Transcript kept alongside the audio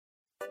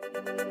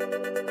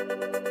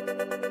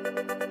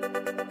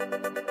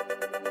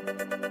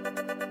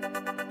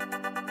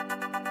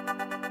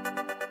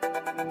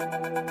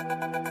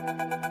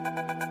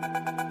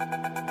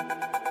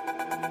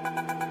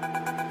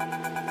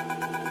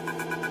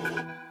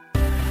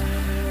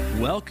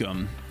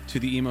Welcome to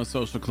the Emo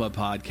Social Club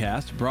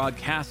podcast,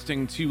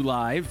 broadcasting to you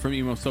live from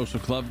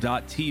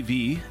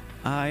emosocialclub.tv.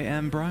 I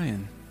am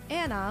Brian.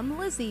 And I'm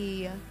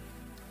Lizzie.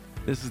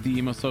 This is the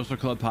Emo Social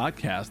Club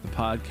podcast, the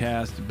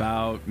podcast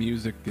about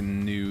music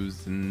and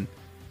news and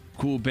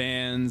cool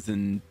bands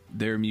and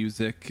their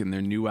music and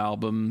their new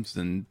albums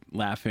and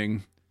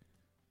laughing,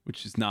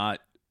 which is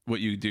not what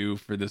you do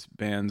for this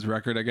band's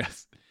record, I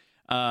guess.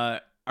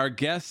 Our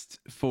guest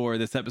for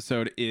this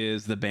episode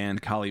is the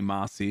band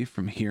Masi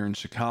from here in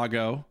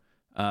Chicago.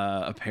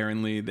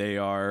 Apparently they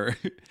are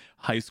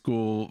high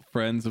school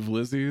friends of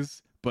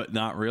Lizzie's, but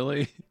not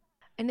really.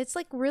 And it's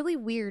like really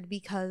weird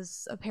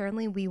because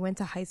apparently we went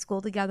to high school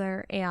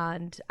together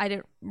and I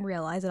didn't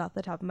realize it off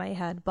the top of my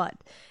head, but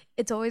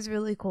it's always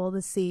really cool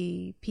to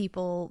see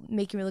people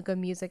making really good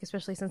music,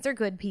 especially since they're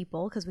good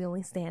people, because we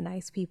only stand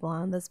nice people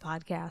on this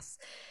podcast,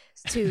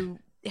 to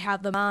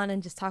have them on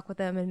and just talk with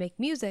them and make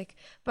music.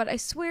 But I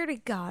swear to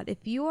God,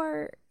 if you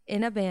are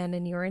in a band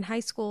and you're in high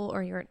school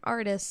or you're an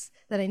artist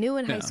that I knew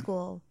in high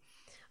school,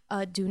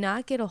 do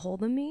not get a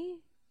hold of me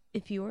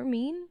if you are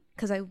mean,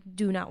 because I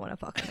do not want to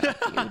fucking talk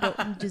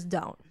to you. Just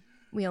don't.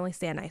 We only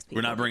stand nice people.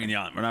 We're not bringing you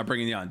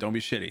on. Don't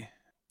be shitty.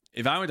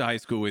 If I went to high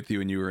school with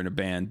you and you were in a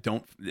band,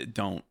 don't.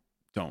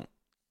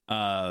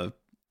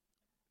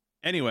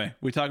 Anyway,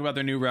 we talk about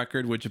their new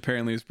record, which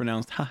apparently is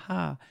pronounced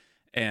haha,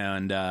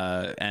 and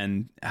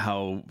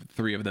how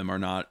three of them are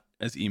not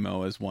as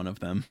emo as one of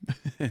them,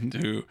 and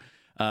who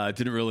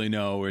didn't really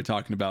know what we're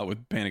talking about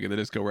with Panic at the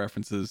Disco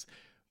references.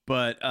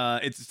 But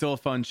it's still a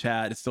fun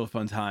chat. It's still a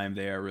fun time.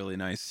 They are really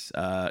nice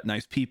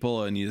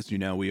people, and as you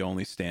know, we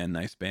only stand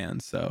nice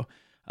bands. So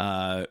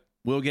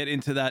we'll get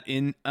into that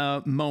in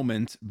a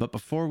moment. But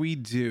before we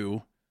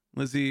do,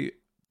 Lizzie,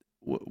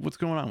 what's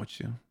going on with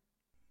you?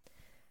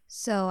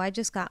 So I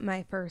just got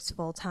my first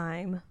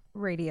full-time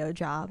radio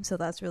job, so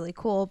that's really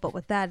cool. But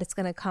with that, it's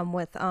going to come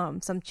with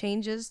some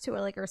changes to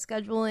our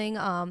scheduling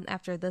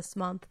after this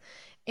month,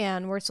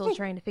 and we're still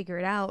trying to figure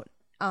it out.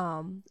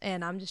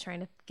 And I'm just trying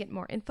to get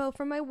more info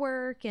from my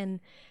work and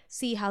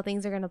see how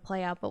things are going to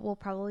play out. But we'll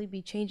probably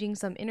be changing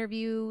some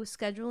interview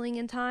scheduling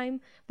in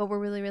time. But we're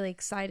really, really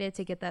excited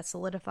to get that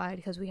solidified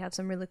because we have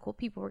some really cool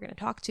people we're going to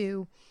talk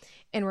to.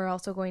 And we're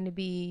also going to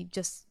be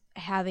just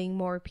having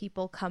more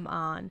people come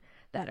on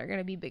that are going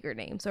to be bigger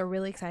names. So we're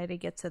really excited to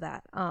get to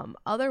that.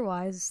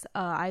 Otherwise,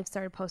 I've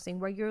started posting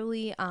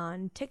regularly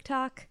on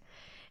TikTok.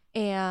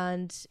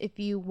 And if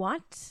you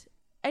want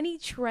any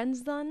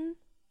trends done,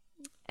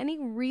 any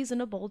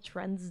reasonable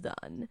trends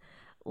done,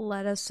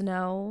 let us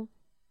know,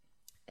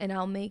 and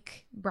I'll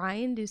make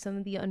Brian do some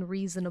of the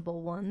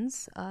unreasonable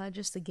ones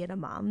just to get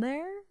him on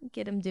there,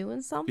 get him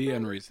doing something. Be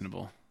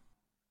unreasonable.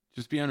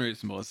 Just be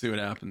unreasonable. Let's see what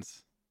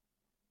happens.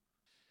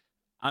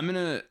 I'm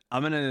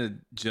gonna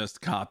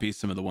just copy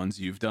some of the ones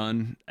you've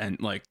done, and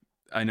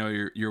I know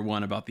your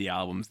one about the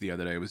albums the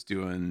other day was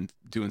doing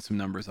some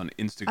numbers on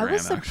Instagram. I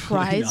was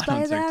surprised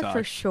by that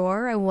for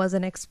sure. I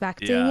wasn't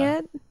expecting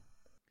it.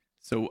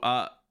 So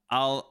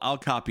I'll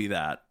copy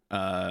that.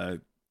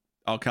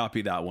 I'll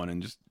copy that one,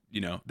 and just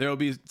there'll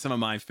be some of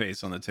my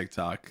face on the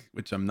TikTok,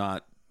 which I'm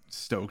not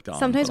stoked on.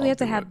 Sometimes we have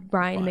to have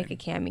Brian make a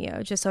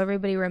cameo just so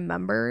everybody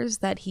remembers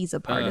that he's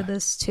a part of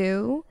this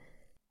too.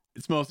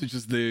 It's mostly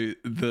just the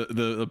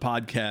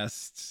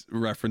podcast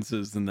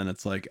references, and then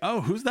it's like,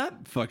 oh, who's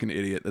that fucking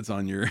idiot that's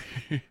on your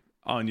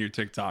on your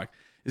TikTok?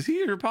 Is he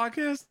your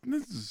podcast?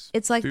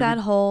 It's like that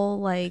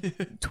whole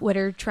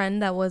Twitter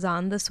trend that was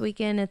on this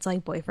weekend. It's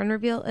like boyfriend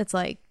reveal. It's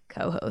like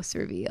co-host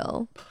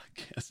reveal.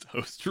 Podcast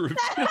host reveal.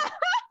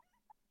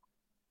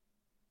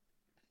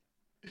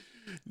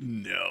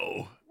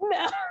 No.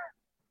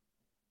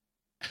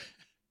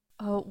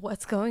 Oh,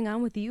 what's going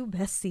on with you,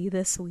 Bessie,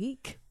 this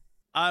week?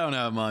 I don't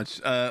have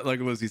much. Like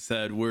Lizzie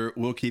said,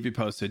 we'll keep you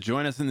posted.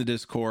 Join us in the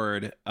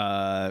Discord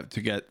to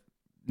get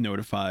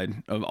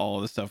notified of all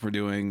of the stuff we're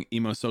doing.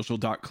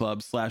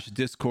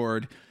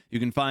 emosocial.club/discord. You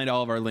can find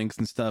all of our links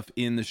and stuff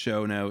in the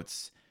show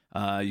notes.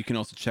 You can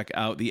also check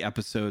out the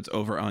episodes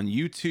over on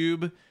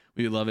YouTube.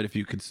 We would love it if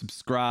you could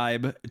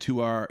subscribe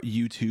to our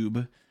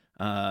YouTube,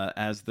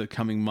 as the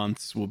coming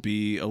months will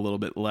be a little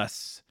bit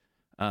less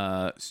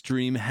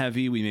stream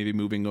heavy. We may be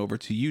moving over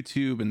to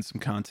YouTube and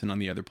some content on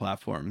the other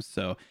platforms.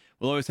 So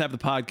we'll always have the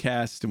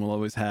podcast and we'll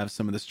always have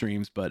some of the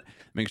streams, but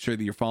make sure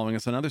that you're following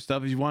us on other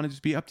stuff if you want to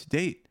just be up to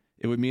date.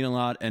 It would mean a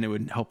lot, and it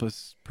would help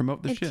us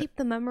promote the shit. And keep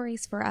the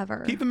memories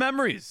forever. Keep the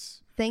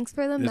memories. Thanks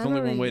for the memories. There's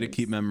only one way to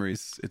keep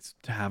memories. It's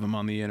to have them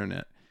on the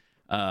internet.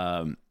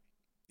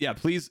 Yeah,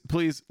 please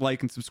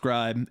like and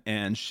subscribe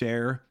and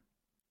share.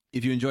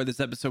 If you enjoyed this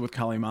episode with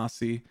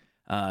Masi,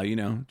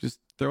 just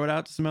throw it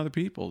out to some other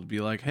people. Be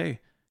like, hey,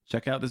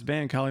 check out this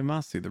band,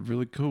 Masi. They're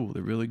really cool.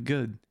 They're really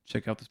good.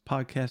 Check out this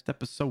podcast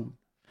episode.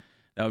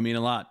 That would mean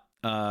a lot.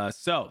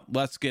 So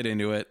let's get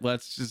into it.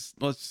 Let's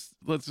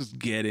just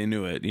get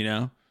into it. You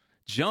know,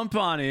 jump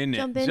on in.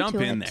 Jump in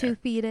it, there. 2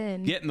 feet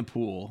in. Get in the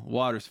pool.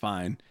 Water's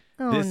fine.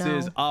 Oh, This no.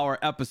 is our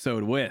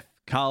episode with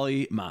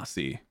Kali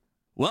Masi.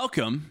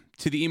 Welcome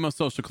to the Emo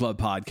Social Club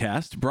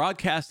podcast,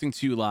 broadcasting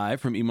to you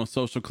live from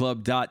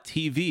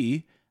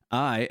emosocialclub.tv.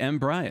 I am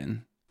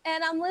Brian.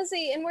 And I'm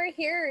Lizzie, and we're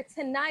here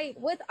tonight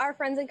with our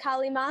friends in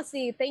Kali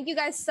Masi. Thank you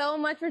guys so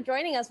much for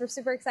joining us. We're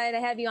super excited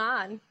to have you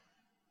on.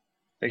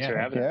 Thanks for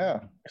having us. Yeah,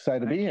 excited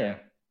to be here.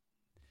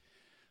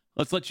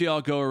 Let's let you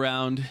all go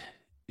around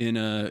in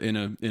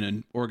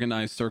an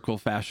organized circle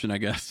fashion, I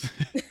guess.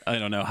 I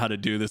don't know how to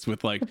do this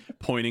with like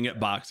pointing at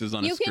boxes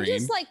on a screen. You can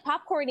just like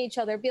popcorn each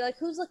other. Be like,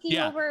 who's looking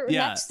over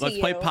next to let's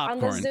you play on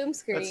popcorn. the Zoom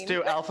screen? Let's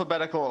do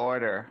alphabetical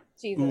order.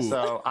 Jesus.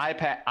 So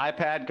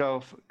iPad,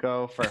 go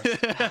first.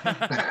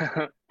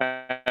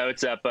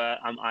 What's up?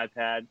 I'm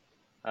iPad.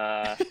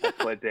 I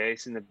play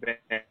bass in the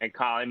band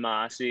Kali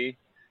Masi.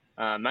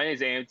 My name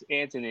is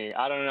Anthony.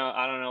 I don't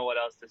know what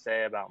else to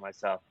say about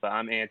myself, but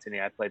I'm Anthony.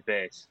 I play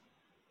bass.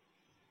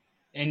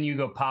 And you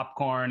go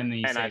popcorn, and then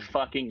you And say, I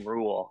fucking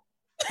rule.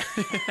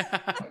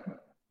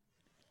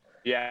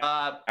 Yeah.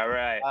 All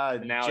right.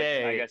 Now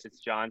Jay. I guess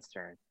it's John's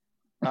turn.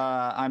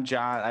 I'm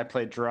John. I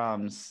play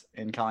drums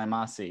in Kali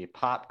Masi.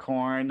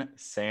 Popcorn,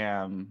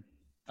 Sam.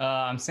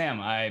 I'm Sam.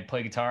 I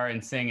play guitar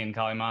and sing in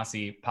Kali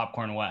Masi,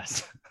 Popcorn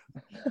West.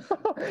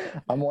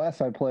 I'm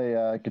Wes. I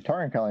play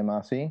guitar in Kali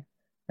Masi,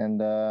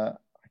 and I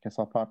guess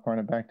I'll popcorn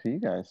it back to you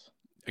guys.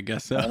 I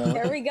guess so.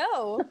 There we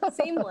go.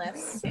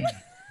 Seamless.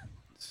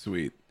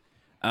 Sweet.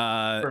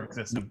 Perfect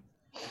system.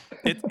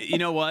 You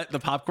know what? The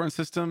popcorn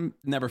system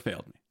never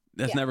failed me.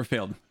 That's never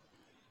failed.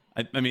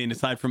 I mean,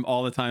 aside from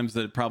all the times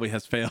that it probably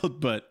has failed,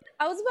 but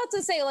I was about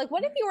to say, like,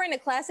 what if you were in a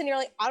class and you're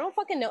like, I don't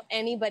fucking know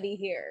anybody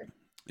here?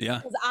 yeah.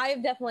 Because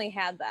I've definitely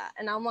had that.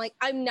 And I'm like,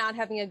 I'm not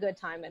having a good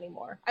time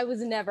anymore. I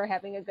was never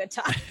having a good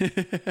time.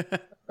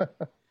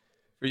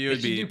 For you, They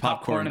it'd should be do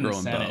popcorn in the girl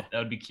and Senate. That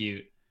would be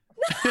cute.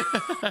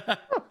 bow.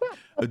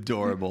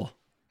 Adorable.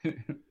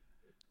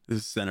 The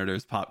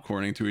senators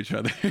popcorning to each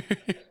other.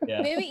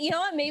 Yeah. Maybe, you know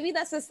what? Maybe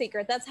that's the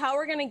secret. That's how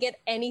we're going to get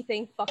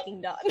anything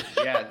fucking done.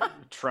 Yeah,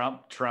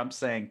 Trump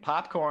saying,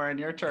 popcorn,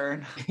 your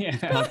turn. Yeah.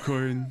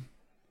 Popcorn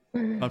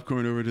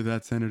over to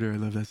that senator. I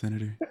love that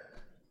senator.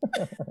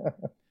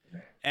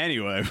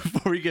 Anyway,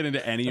 before we get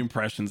into any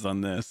impressions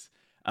on this,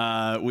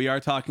 we are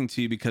talking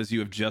to you because you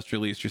have just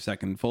released your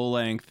second full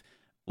length,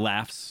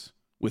 Laughs,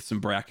 with some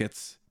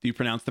brackets. Do you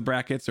pronounce the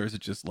brackets, or is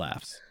it just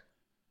Laughs?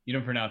 You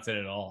don't pronounce it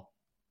at all.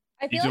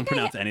 I You feel don't like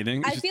pronounce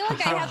anything? I feel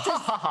like I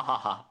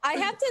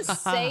have to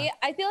say,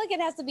 I feel like it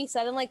has to be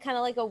said in like kind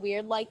of like a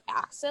weird like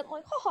accent,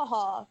 like ha ha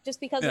ha, just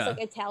because Yeah. it's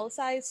like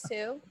italicized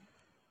too.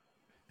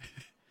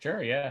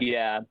 Sure, yeah.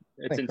 Yeah,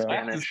 it's in Think so.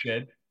 That's Spanish.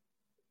 good.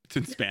 It's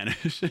in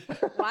Spanish.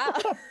 Wow.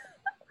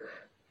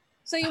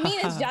 So you mean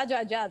it's ja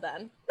ja ja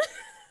then?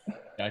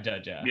 Ja.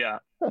 Yeah,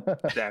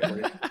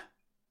 exactly.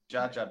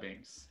 Jaja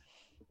Binks.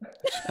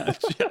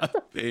 Yeah,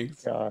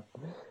 thanks. God.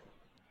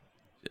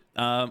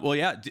 Well,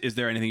 yeah. Is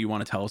there anything you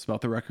want to tell us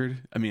about the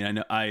record? I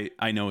mean,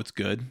 I know it's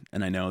good,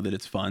 and I know that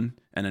it's fun,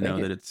 and I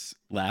know that it's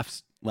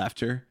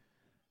laughter.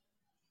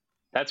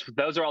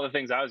 Those are all the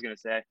things I was gonna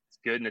say. It's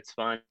good and it's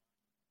fun.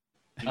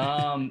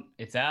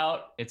 It's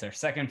out. It's our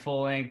second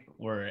full length.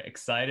 We're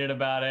excited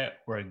about it.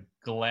 We're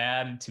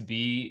glad to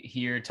be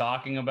here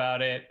talking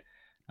about it.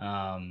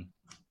 I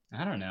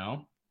don't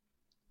know.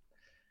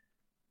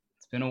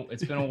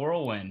 It's been a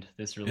whirlwind,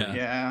 this release.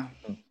 Yeah.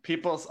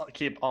 People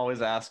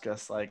always ask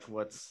us, like,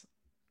 what's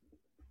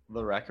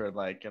the record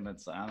like? And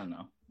it's, I don't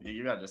know.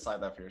 You got to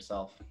decide that for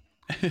yourself.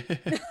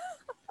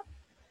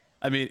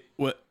 I mean,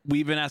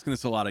 we've been asking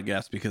this a lot of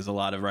guests because a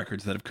lot of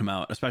records that have come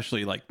out,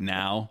 especially like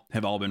now,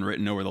 have all been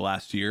written over the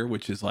last year,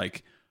 which is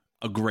like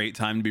a great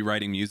time to be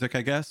writing music,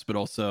 I guess, but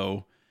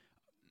also,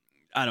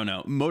 I don't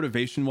know,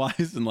 motivation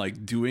wise and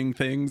like doing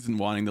things and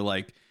wanting to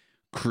like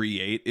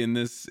create in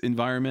this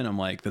environment. I'm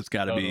like, that's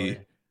got to be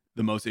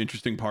the most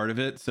interesting part of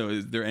it. So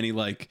is there any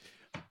like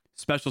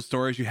special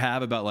stories you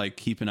have about like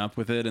keeping up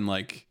with it and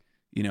like,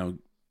 you know,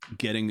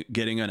 getting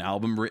an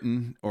album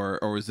written, or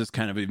was this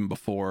kind of even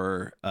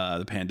before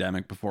the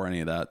pandemic, before any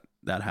of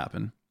that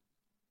happened?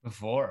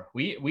 Before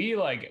we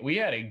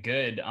had it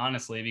good,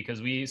 honestly,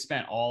 because we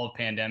spent all of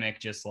pandemic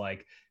just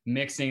like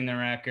mixing the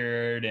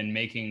record and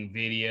making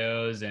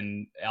videos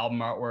and album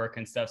artwork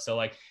and stuff. So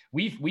like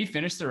we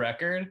finished the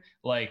record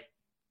like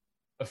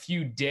a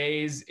few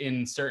days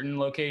in certain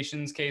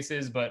locations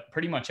cases, but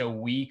pretty much a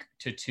week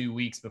to 2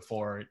 weeks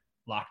before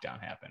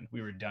lockdown happened,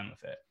 we were done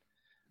with it.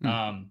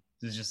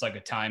 This is just like a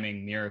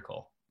timing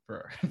miracle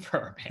for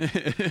our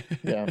band.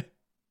 Yeah.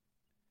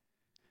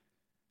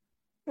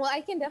 Well, I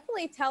can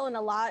definitely tell in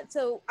a lot.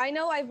 So I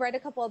know I've read a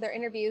couple other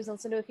interviews and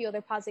listened to a few other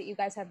pods that you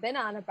guys have been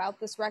on about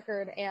this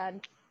record, and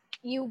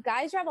you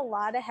guys have a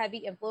lot of heavy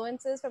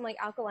influences from like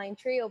Alkaline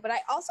Trio, but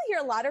I also hear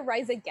a lot of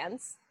Rise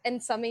Against in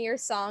some of your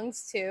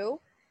songs too.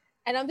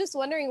 And I'm just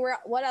wondering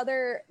what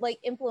other like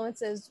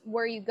influences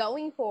were you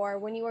going for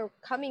when you were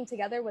coming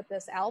together with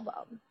this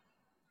album?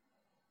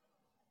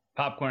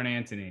 Popcorn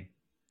Anthony.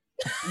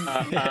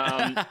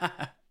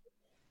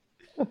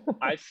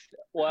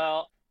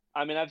 Well,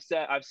 I mean, I've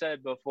said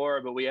it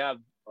before, but we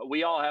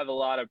all have a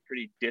lot of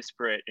pretty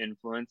disparate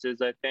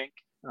influences, I think.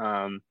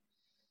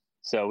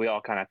 So we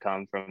all kind of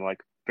come from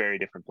like very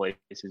different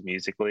places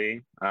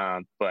musically.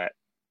 But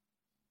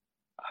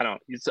I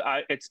don't.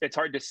 It's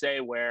hard to say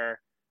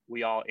where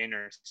we all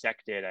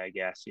intersected, I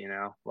guess.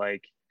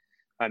 Like,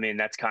 I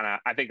mean, I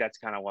think that's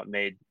kind of what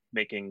made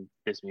making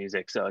this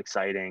music so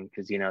exciting,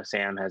 because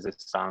Sam has his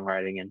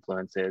songwriting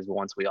influences, but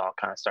once we all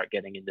kind of start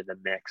getting into the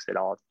mix, it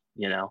all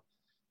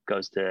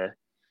goes to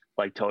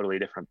like totally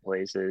different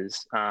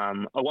places.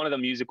 One of the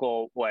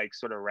musical like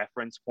sort of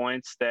reference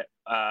points that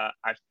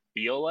I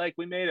feel like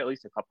we made at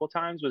least a couple of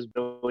times was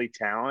Billy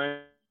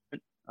Talent.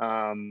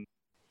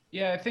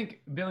 Yeah, I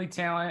think Billy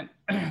Talent,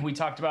 we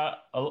talked about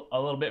a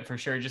little bit for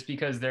sure, just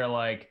because they're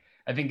like,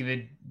 I think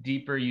the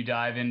deeper you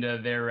dive into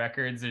their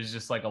records, there's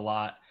just like a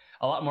lot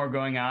more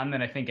going on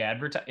than I think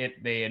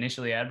they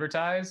initially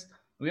advertise.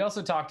 We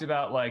also talked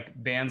about like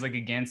bands like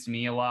Against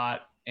Me a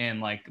lot, and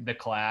like The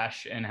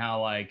Clash, and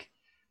how like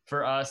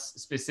for us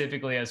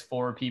specifically as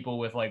four people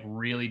with like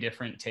really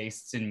different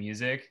tastes in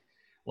music,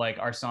 like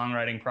our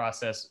songwriting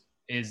process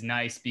is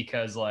nice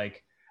because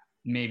like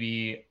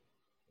maybe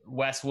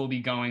Wes will be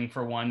going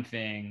for one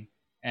thing,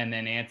 and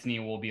then Anthony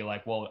will be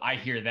like, well, I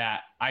hear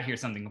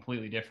something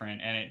completely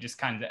different. And it just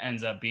kind of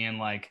ends up being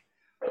like,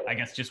 I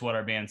guess just what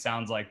our band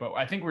sounds like. But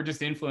I think we're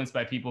just influenced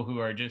by people who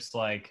are just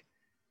like,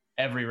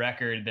 every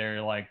record,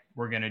 they're like,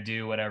 we're going to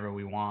do whatever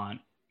we want,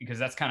 because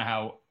that's kind of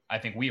how I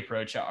think we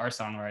approach our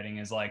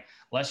songwriting, is like,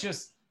 let's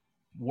just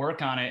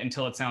work on it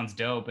until it sounds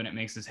dope and it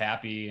makes us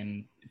happy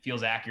and it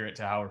feels accurate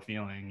to how we're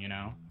feeling,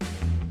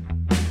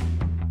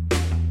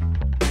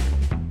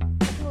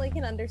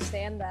 Can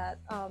understand that,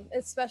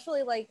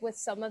 especially like with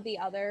some of the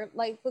other,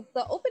 like with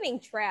the opening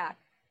track,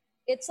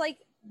 it's like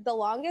the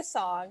longest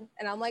song,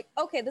 and I'm like,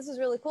 okay, this is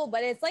really cool,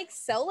 but it's like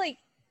so like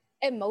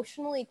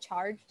emotionally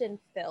charged and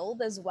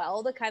filled as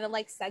well, to kind of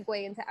like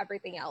segue into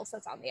everything else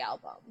that's on the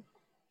album.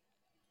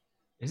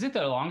 Is it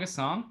the longest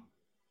song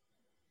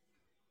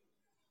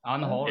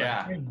on the whole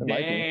record?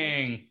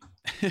 Dang.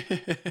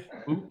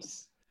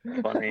 Oops.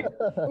 Funny.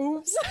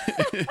 Oops.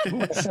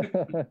 That's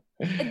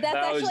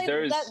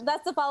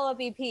that's the follow-up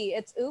EP.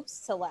 It's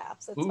Oops to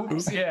Laughs. It's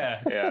Oops, fine.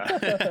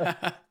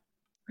 Yeah.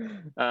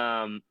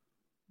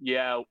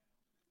 Yeah.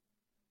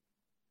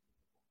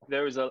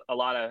 There was a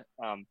lot of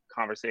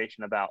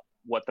conversation about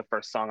what the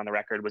first song on the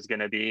record was going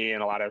to be,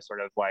 and a lot of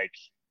sort of like,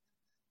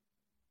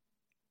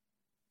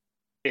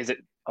 is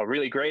it a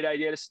really great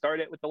idea to start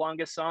it with the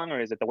longest song,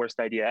 or is it the worst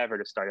idea ever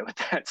to start it with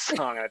that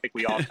song? And I think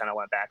we all kind of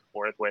went back and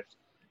forth with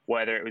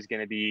whether it was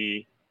going to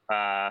be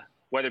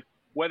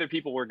whether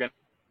people were going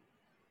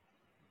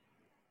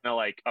to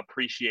like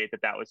appreciate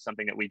that was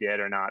something that we did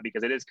or not,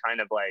 because it is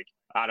kind of like,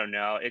 I don't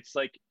know, it's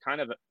like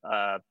kind of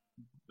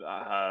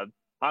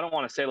I don't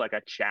want to say like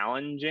a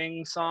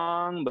challenging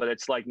song, but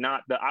it's like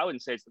I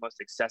wouldn't say it's the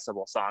most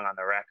accessible song on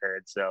the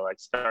record. So like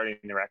starting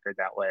the record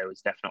that way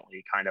was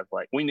definitely kind of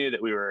like, we knew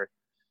that we were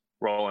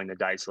rolling the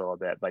dice a little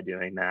bit by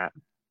doing that.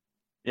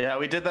 Yeah,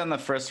 we did that in the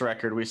first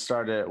record. We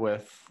started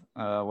with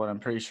what I'm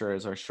pretty sure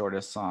is our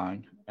shortest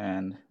song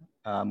and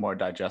more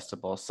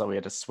digestible. So we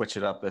had to switch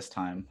it up this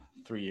time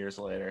 3 years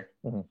later.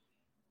 Mm-hmm.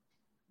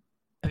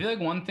 I feel like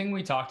one thing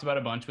we talked about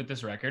a bunch with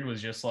this record was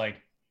just like,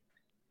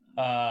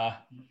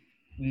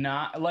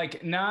 not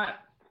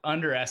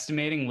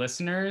underestimating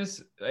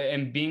listeners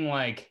and being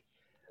like,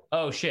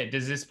 oh shit,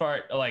 does this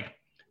part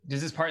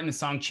in the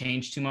song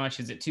change too much?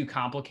 Is it too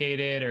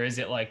complicated? Or is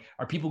it like,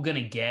 are people going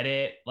to get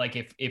it? Like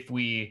if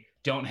we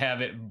don't have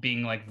it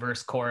being like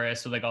verse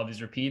chorus with like all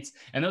these repeats,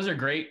 and those are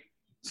great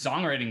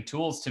songwriting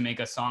tools to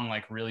make a song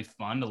like really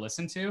fun to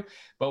listen to.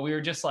 But we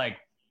were just like,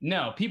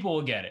 no, people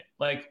will get it.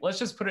 Like, let's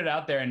just put it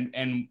out there,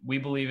 and we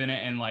believe in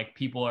it. And like,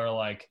 people are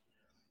like,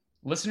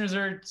 listeners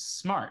are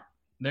smart.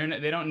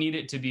 They don't need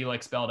it to be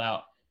like spelled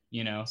out,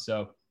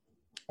 So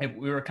if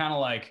we were kind of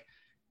like,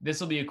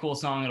 this will be a cool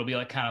song. It'll be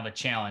like kind of a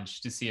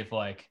challenge to see if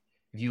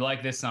you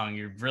like this song,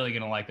 you're really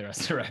going to like the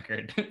rest of the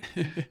record.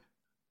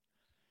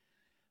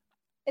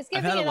 It's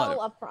giving it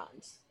all up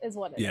front is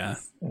what it is. Yeah.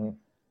 Mm-hmm.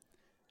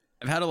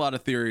 I've had a lot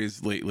of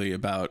theories lately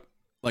about,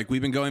 like,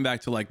 we've been going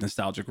back to like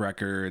nostalgic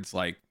records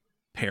like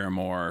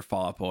Paramore,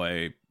 Fall Out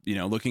Boy,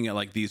 looking at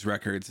like these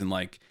records and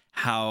like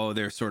how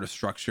they're sort of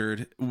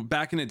structured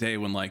back in the day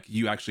when like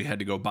you actually had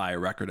to go buy a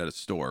record at a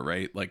store,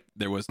 right? Like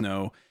there was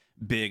no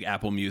big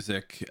Apple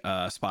Music,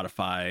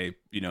 Spotify,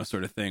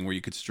 sort of thing where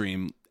you could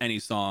stream any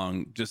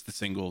song, just the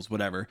singles,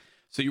 whatever.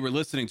 So you were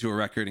listening to a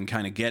record and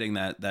kind of getting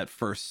that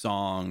first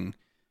song.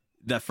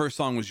 That first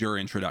song was your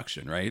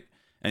introduction, right?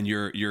 And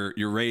you're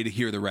ready to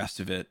hear the rest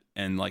of it,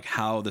 and like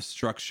how the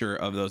structure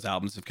of those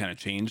albums have kind of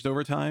changed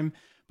over time.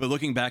 But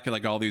looking back at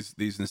like all these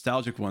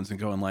nostalgic ones and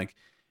going like,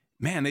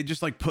 man, they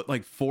just like put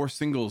like 4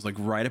 singles like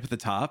right up at the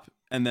top,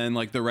 and then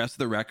like the rest of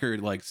the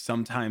record like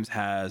sometimes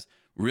has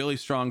really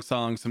strong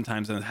songs,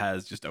 sometimes it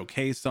has just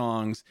okay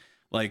songs.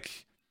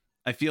 Like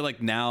I feel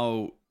like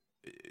now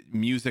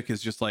music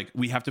is just like,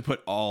 we have to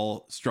put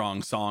all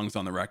strong songs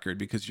on the record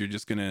because you're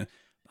just gonna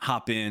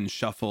hop in,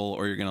 shuffle,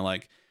 or you're gonna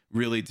like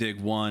really dig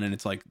one, and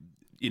it's like,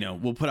 you know,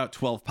 we'll put out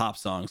 12 pop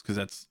songs because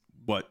that's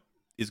what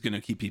is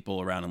gonna keep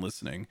people around and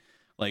listening.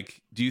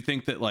 Like, do you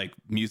think that like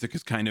music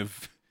is kind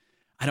of,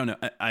 I don't know,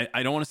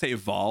 I don't want to say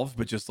evolved,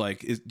 but just like,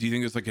 do you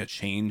think there's like a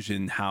change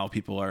in how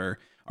people are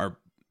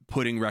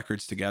putting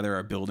records together,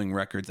 are building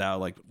records out,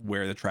 like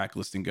where the track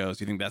listing goes?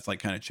 Do you think that's like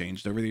kind of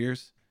changed over the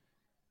years?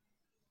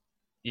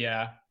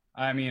 Yeah.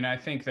 I mean, I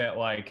think that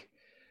like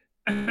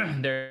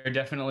there are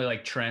definitely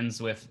like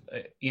trends with,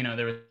 you know,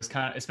 there was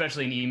kind of,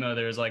 especially in emo,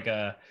 there's like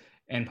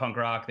in punk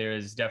rock, there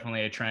is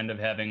definitely a trend of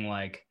having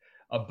like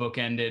a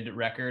bookended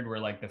record where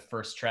like the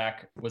first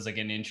track was like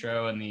an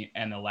intro and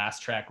the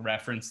last track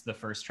referenced the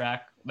first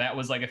track. That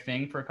was like a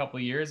thing for a couple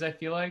of years, I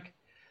feel like.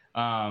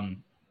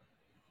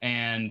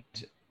 And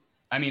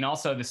I mean,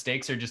 also the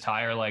stakes are just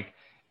higher. Like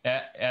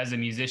as a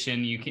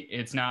musician,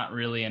 it's not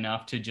really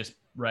enough to just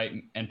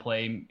write and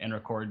play and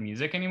record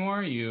music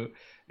anymore. You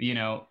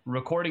know,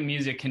 recording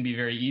music can be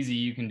very easy.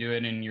 You can do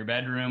it in your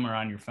bedroom or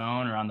on your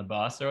phone or on the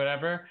bus or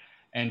whatever,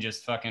 and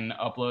just fucking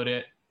upload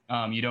it.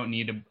 You don't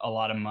need a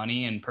lot of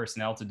money and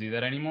personnel to do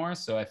that anymore.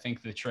 So I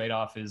think the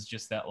trade-off is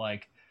just that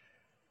like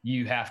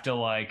you have to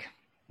like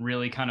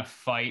really kind of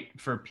fight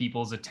for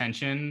people's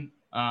attention,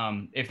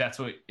 if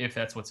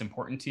that's what's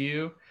important to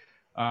you.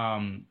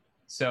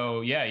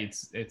 So yeah,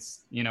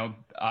 it's you know,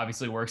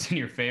 obviously works in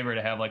your favor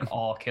to have like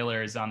all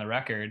killers on the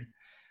record,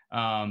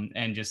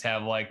 and just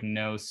have like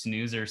no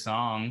snoozer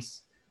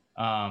songs,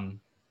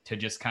 to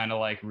just kind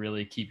of like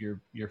really keep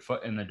your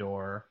foot in the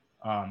door,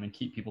 and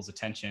keep people's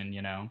attention,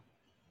 you know.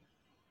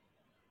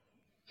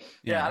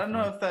 Yeah, I don't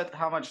know if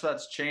how much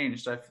that's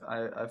changed.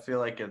 I feel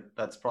like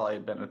that's probably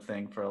been a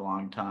thing for a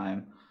long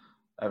time,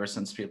 ever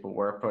since people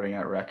were putting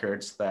out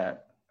records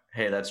that,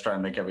 hey, let's try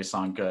and make every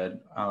song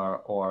good,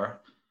 or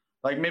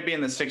like maybe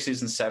in the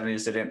 60s and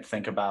 70s they didn't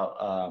think about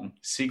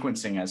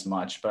sequencing as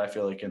much, but I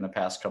feel like in the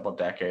past couple of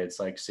decades,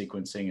 like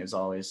sequencing is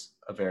always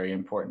a very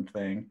important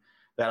thing.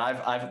 That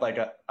I've like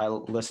I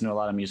listen to a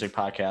lot of music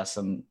podcasts,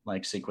 and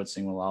like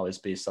sequencing will always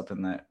be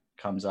something that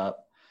comes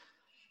up.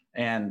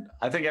 And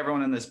I think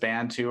everyone in this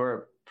band too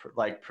are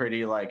like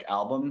pretty like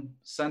album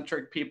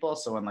centric people.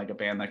 So when like a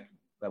band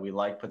that we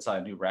like puts out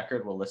a new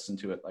record, we'll listen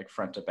to it like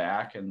front to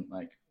back, and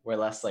like we're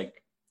less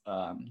like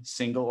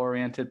single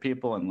oriented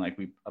people, and like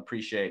we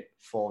appreciate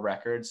full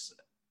records,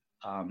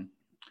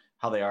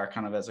 how they are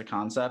kind of as a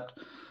concept.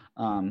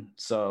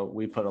 So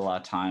we put a lot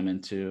of time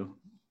into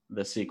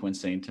the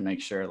sequencing to make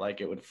sure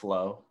like it would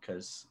flow,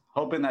 because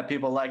hoping that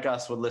people like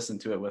us would listen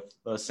to it with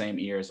those same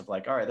ears of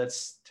like, all right,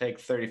 let's take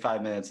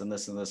 35 minutes and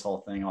listen to this whole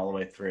thing all the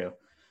way through,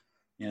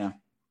 you know?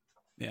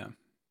 Yeah.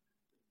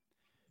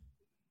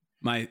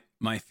 My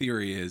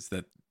theory is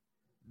that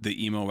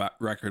the emo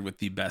record with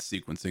the best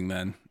sequencing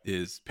then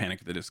is Panic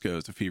at the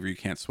Disco's A Fever You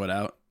Can't Sweat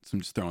Out. So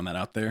I'm just throwing that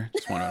out there.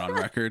 Just want it on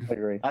record. I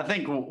agree. I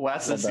think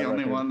Wes is the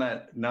only one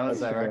that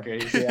knows that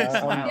record.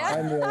 Yeah,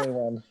 I'm the only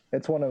one.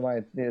 It's one of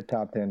my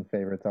top 10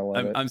 favorites. I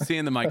love it. I'm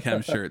seeing the My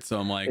Chem shirt,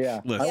 so I'm like,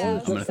 Yeah. listen, Yeah,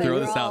 I'm going to throw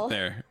this out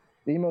there.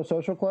 Emo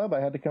Social Club, I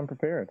had to come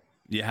prepared.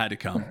 You had to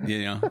come,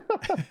 you know.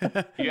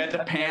 You had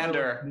to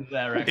pander.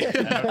 That record.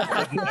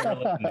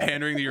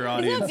 Pandering to your He's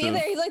audience. gonna be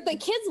there. He's like, the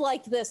kids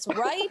like this,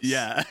 right?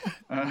 Yeah.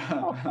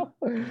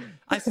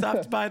 I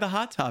stopped by the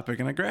Hot Topic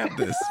and I grabbed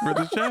this for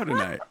the show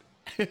tonight.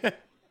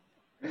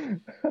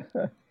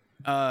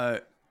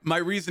 My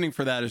reasoning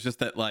for that is just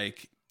that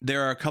like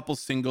there are a couple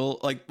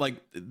like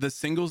the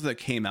singles that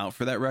came out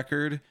for that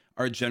record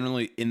are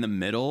generally in the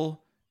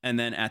middle and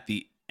then at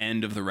the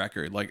end of the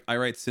record. Like I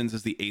Write Sins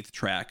is the 8th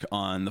track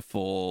on the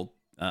full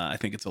I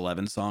think it's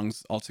 11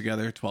 songs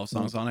altogether, 12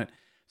 songs on it.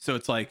 So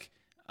it's like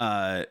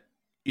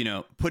you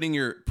know, putting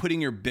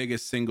your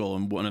biggest single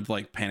and one of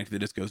like Panic at the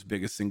Disco's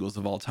biggest singles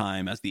of all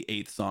time as the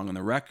 8th song on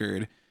the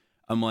record.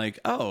 I'm like,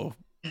 oh,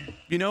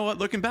 you know what?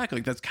 Looking back,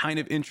 like that's kind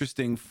of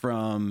interesting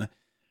from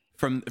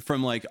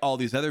like all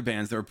these other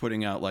bands that were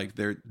putting out like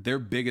their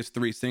biggest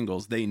 3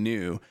 singles they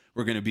knew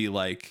were going to be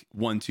like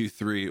 1, 2,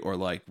 3, or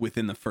like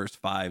within the first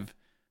 5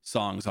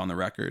 songs on the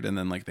record. And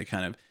then like they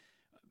kind of,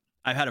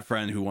 I had a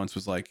friend who once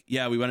was like,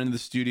 yeah, we went into the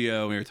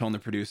studio and we were telling the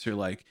producer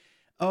like,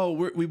 oh,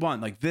 we want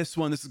like this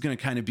one. This is going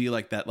to kind of be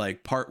like that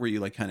like part where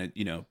you like kind of,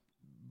 you know,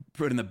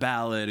 put in the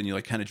ballad and you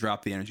like kind of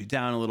drop the energy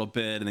down a little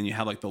bit. And then you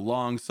have like the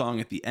long song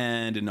at the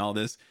end and all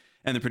this.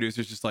 And the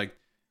producer's just like,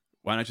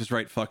 why not just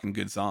write fucking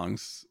good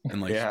songs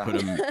and like just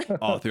put them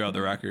all throughout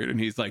the record? And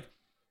he's like,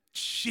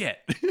 shit,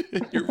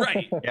 you're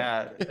right.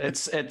 Yeah,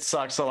 it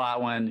sucks a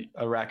lot when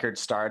a record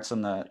starts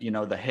and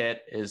the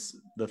hit is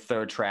the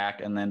 3rd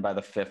track, and then by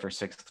the 5th or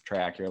 6th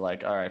track you're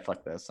like, all right,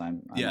 fuck this,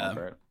 I'm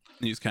over it.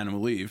 And you just kind of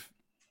leave.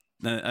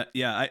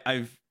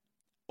 I've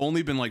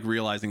only been like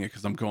realizing it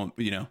because I'm going,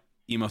 you know,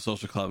 Emo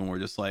Social Club, and we're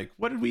just like,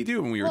 what did we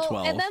do when we were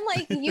 12? And then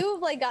like you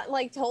like got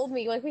like told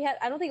me like we had,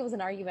 I don't think it was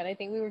an argument, I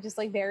think we were just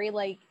like very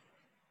like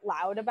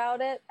loud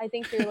about it, I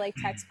think through like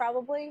text,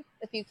 probably,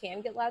 if you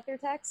can get loud through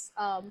text.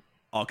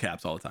 All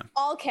caps all the time.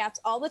 All caps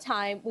all the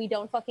time. We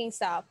don't fucking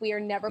stop. We are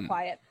never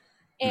quiet.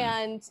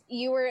 and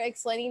you were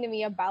explaining to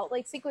me about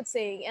like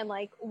sequencing and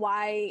like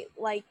why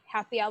like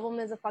half the album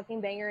is a fucking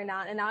banger or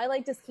not. And now I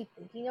like just keep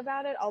thinking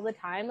about it all the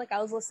time. Like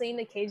I was listening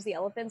to Cage the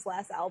Elephant's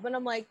last album.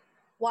 I'm like,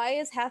 why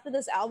is half of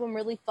this album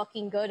really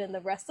fucking good and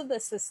the rest of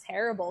this is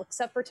terrible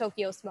except for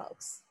Tokyo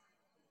Smokes?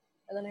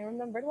 And then I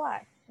remembered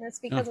why. And it's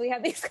because we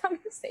had these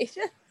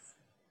conversations.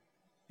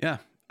 Yeah.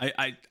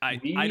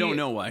 I don't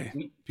know why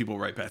people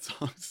write bad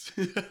songs,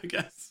 I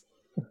guess.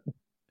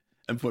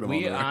 And put them on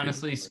the record.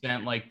 Honestly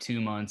spent like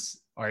 2 months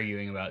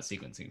arguing about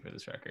sequencing for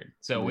this record.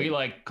 So we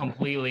like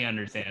completely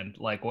understand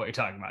like what you're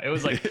talking about. It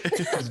was like,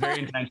 it was very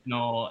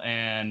intentional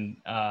and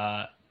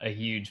a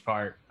huge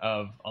part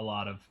of a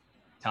lot of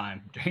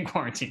time during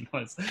quarantine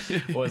was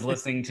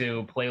listening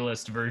to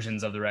playlist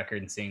versions of the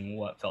record and seeing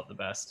what felt the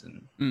best.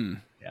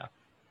 And yeah,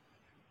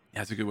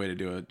 it's a good way to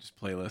do it. Just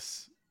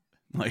playlists.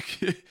 Like,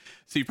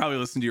 so you probably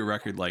listen to your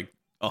record like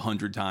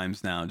 100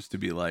 times now just to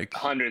be like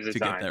hundreds of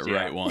times get that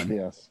right one.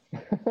 Yes.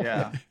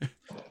 Yeah.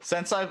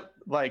 Since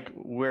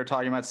we're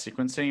talking about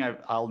sequencing,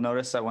 I'll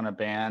notice that when a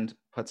band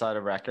puts out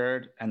a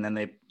record and then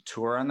they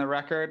tour on the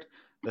record,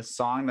 the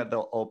song that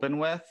they'll open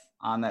with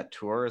on that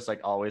tour is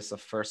like always the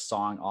first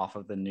song off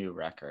of the new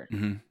record.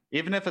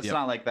 Even if it's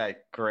not like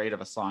that great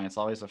of a song, it's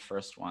always the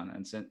first one.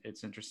 And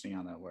it's interesting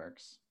how that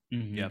works.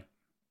 Yep.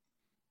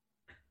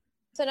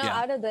 So now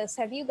out of this,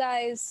 have you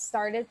guys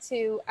started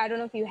to, I don't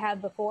know if you have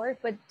before,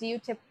 but do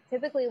you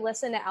typically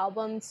listen to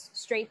albums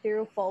straight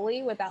through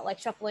fully without like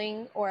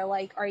shuffling, or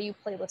like are you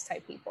playlist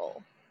type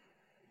people?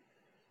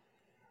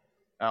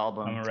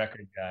 Album. I'm a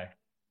record guy.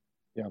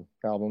 Yeah,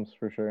 albums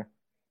for sure.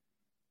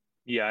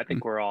 Yeah, I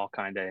think we're all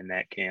kind of in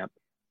that camp.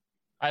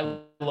 I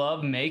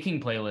love making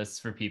playlists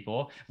for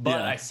people,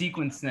 but I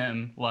sequence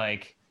them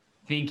like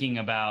thinking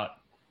about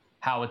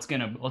how it's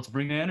gonna, let's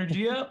bring the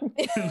energy up,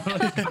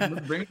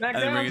 let's bring it back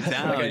down. Bring it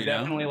down, like, I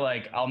definitely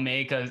like, I'll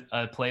make a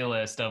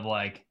playlist of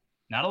like,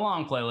 not a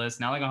long playlist,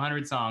 not like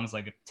 100 songs,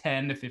 like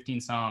 10 to 15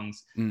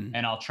 songs.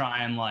 And I'll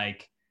try and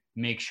like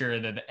make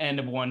sure that the end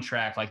of one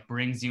track like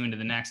brings you into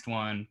the next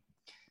one.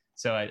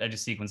 So I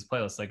just sequence the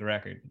playlist like a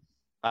record.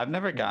 I've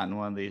never gotten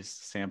one of these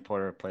Sam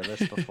Porter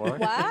playlists before.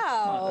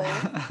 Wow.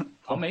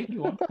 I'll make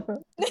you one.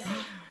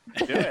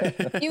 Do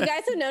it. You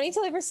guys have known each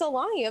other for so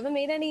long. You haven't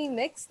made any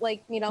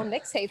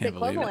mixtape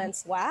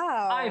equivalents.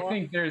 Wow. I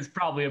think there's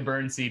probably a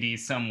burn CD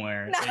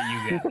somewhere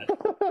that you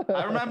get.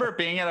 I remember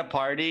being at a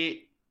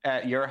party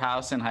at your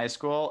house in high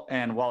school,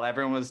 and while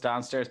everyone was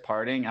downstairs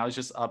partying, I was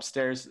just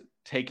upstairs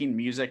taking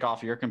music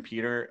off your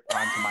computer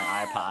onto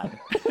my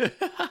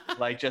iPod.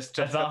 Like just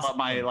to fill up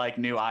my like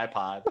new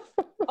iPod.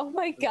 Oh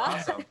my God.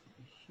 Awesome.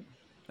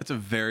 That's a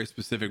very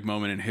specific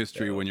moment in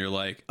history when you're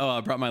like, oh,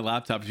 I brought my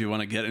laptop if you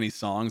want to get any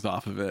songs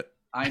off of it.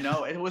 I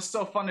know. It was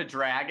so fun to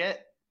drag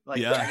it. Like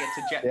drag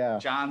it to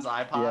John's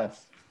iPod.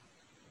 Yes.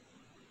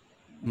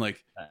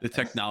 Like the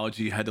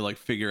technology had to like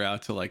figure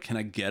out to like, can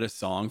I get a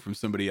song from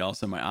somebody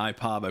else on my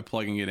iPod by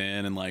plugging it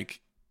in? And like,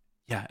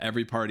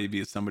 every party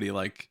be somebody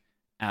like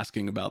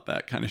asking about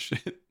that kind of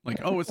shit.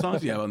 Like, oh, what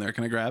songs do you have on there?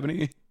 Can I grab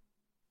any?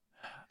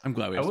 I'm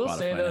glad we have Spotify. I will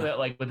say though now. that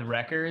like with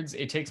records,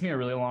 it takes me a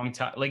really long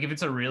time. Like if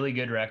it's a really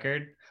good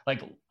record,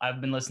 like I've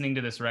been listening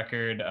to this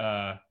record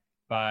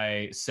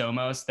by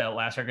Somos, that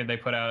last record they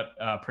put out,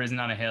 Prison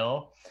on a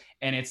Hill.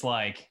 And it's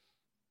like,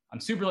 I'm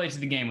super late to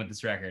the game with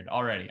this record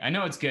already. I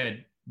know it's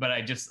good, but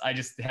I just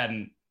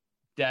hadn't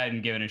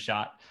given it a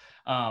shot.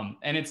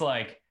 And it's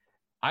like,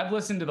 I've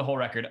listened to the whole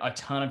record a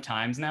ton of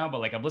times now,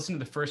 but like I've listened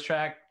to the first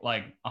track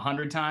like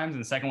 100 times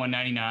and the second one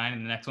 99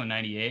 and the next one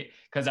 98.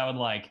 Cause I would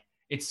like,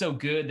 it's so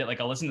good that like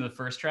I'll listen to the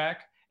first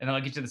track and then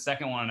I'll get to the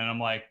second one and I'm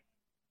like,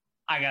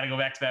 I got to go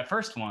back to that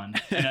first one.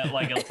 And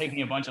it'll take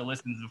me a bunch of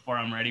listens before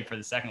I'm ready for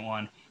the second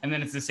one. And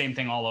then it's the same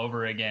thing all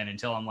over again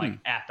until I'm like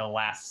at the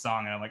last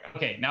song. And I'm like,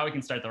 okay, now we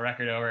can start the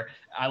record over.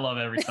 I love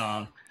every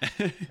song.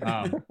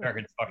 The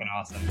record's fucking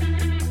awesome.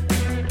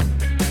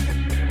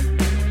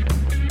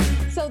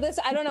 So this,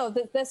 I don't know,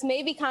 this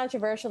may be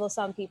controversial to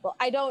some people.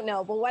 I don't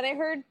know. But when I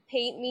heard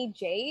Paint Me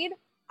Jade,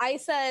 I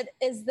said,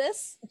 is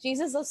this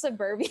Jesus of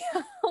Suburbia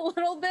a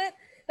little bit?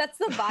 That's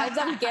the vibes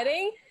I'm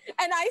getting.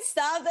 And I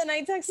stopped and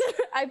I texted,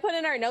 I put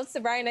in our notes to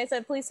Brian. I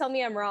said, please tell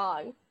me I'm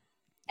wrong.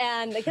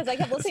 And because I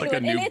kept listening to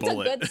it, and it's a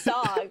good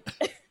song.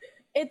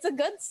 It's a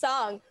good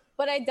song.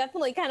 But I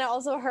definitely kind of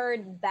also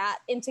heard that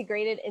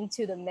integrated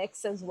into the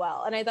mix as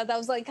well. And I thought that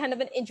was like kind of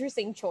an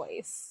interesting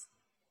choice.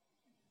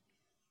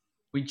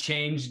 We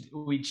changed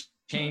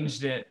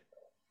it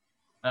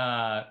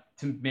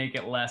to make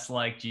it less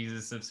like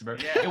Jesus of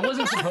Suburbia. Yeah. It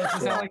wasn't supposed to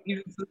sound like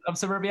Jesus of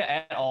Suburbia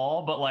at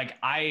all, but like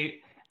I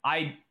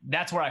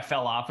that's where I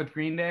fell off with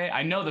Green Day.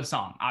 I know the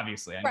song,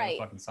 obviously. I know the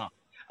fucking song.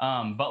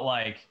 But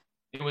like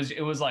it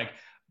was like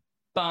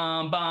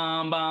bum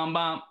bum bum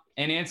bum.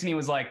 And Anthony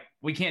was like,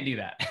 we can't do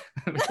that.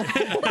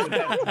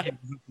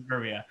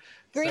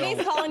 Green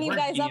Day's calling you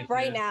guys up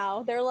right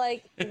now. They're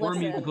like, we're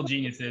musical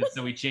geniuses,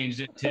 so we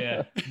changed it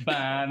to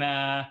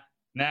ba-na,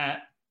 na.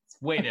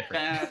 It's way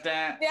different.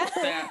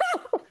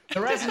 The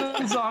rest of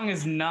the song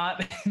is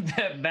not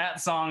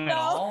that song at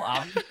all,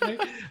 obviously.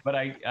 But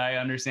I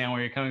understand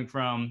where you're coming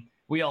from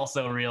we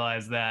also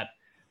realized that,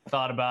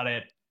 thought about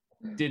it,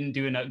 didn't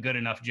do a good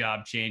enough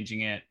job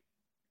changing it.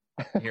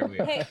 Here we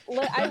are. Hey,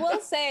 I will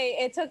say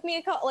it took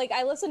me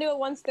I listened to it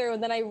once through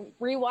and then I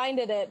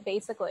rewinded it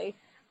basically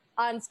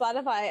on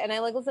Spotify and I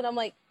listened. I'm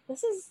like,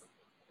 this is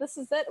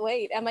it.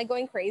 Wait, am I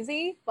going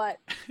crazy? But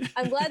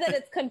I'm glad that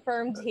it's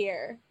confirmed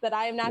here that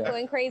I am not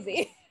going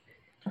crazy,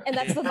 and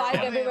that's the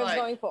vibe everyone's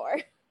going for.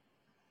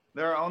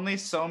 There are only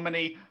so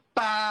many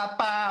ba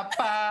ba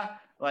ba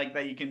like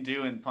that you can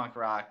do in punk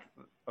rock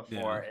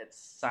before it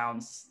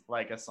sounds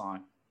like a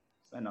song,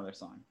 another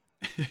song.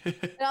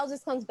 It all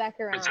just comes back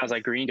around. It sounds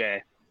like Green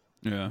Day.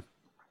 Yeah.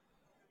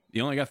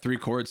 You only got 3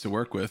 chords to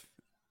work with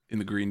in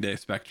the Green Day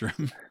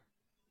spectrum.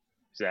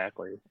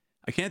 Exactly.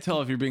 I can't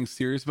tell if you're being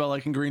serious about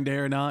liking Green Day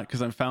or not,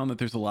 because I've found that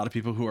there's a lot of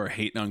people who are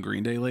hating on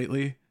Green Day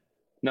lately.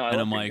 No,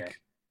 and I'm Green like, Day.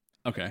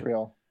 Okay.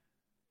 Real.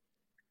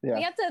 Yeah.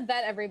 We have to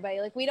vet everybody.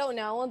 Like, we don't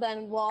know.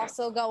 Then we'll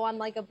also go on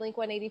like a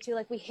Blink-182.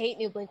 Like, we hate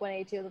new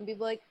Blink-182. Then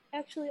people are like,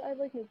 actually, I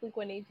like new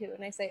Blink-182.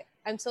 And I say,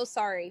 I'm so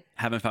sorry.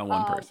 Haven't found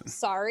one person.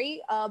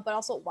 Sorry, but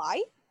also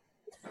why?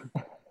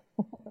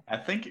 I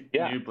think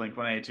new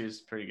Blink-182 is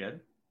pretty good.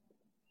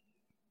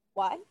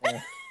 Why?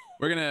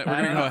 We're gonna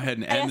go ahead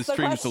and end the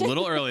stream just a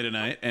little early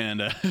tonight, and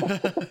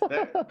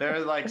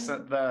there's like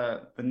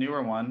the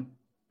newer one.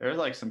 There's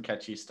like some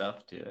catchy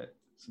stuff to it,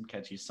 some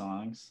catchy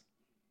songs.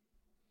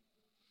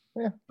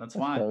 Yeah, that's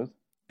why.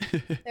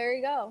 There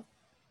you go.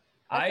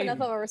 That's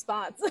enough of a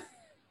response.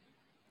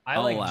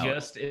 I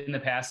just in the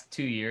past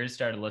 2 years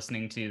started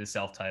listening to the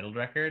self-titled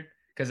record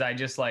because I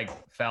just like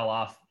fell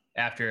off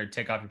after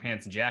Take Off Your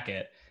Pants and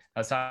Jacket. I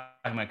was talking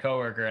to my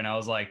coworker and I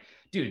was like,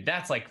 dude,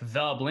 that's like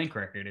the Blink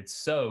record. It's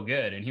so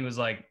good. And he was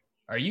like,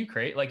 are you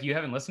crazy? Like, you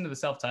haven't listened to the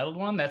self-titled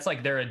one? That's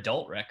like their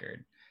adult record.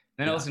 And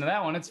then I listened to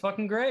that one. It's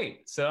fucking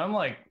great. So I'm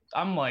like,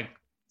 I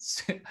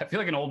feel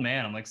like an old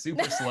man. I'm like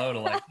super slow to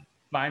like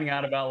finding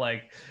out about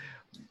like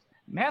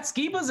Matt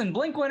Skiba's in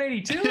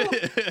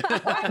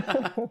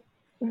Blink-182.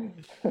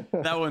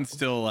 That one's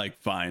still like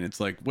fine. It's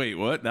like, wait,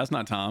 what? That's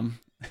not Tom.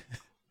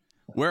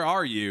 Where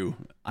are you?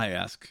 I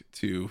ask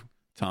to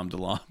Tom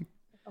DeLonge.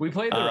 We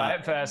played the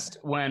Riot Fest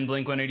when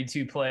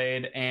Blink-182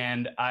 played,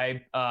 and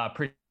I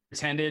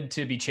pretended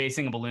to be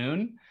chasing a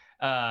balloon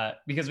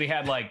because we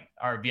had like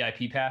our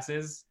VIP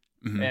passes,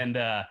 and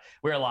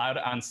we're allowed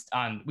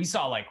on. We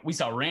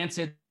saw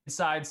Rancid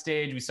side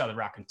stage, we saw the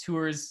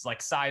Raconteurs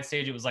like side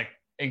stage. It was like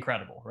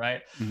incredible,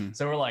 right?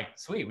 So we're like,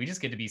 sweet, we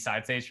just get to be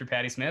side stage for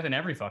Patti Smith and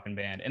every fucking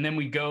band. And then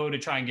we go to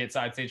try and get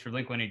side stage for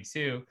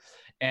Blink-182,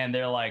 and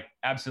they're like,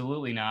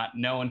 absolutely not,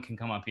 no one can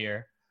come up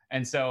here.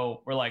 And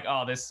so we're like,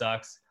 oh, this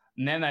sucks.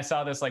 And then I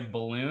saw this like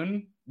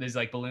balloon, these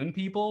like balloon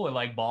people with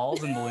like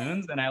balls and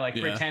balloons. And I like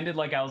pretended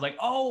like I was like,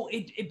 oh,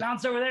 it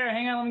bounced over there.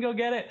 Hang on, let me go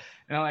get it.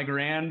 And I like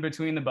ran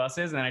between the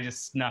buses and I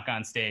just snuck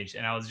on stage.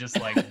 And I was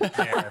just like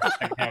there.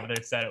 Like over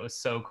there said it was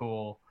so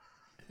cool.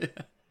 Yeah.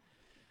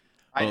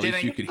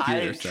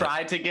 I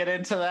tried to get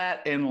into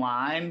that in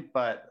line,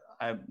 but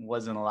I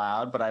wasn't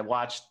allowed. But I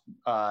watched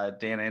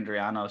Dan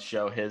Andriano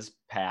show his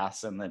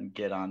pass and then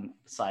get on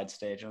side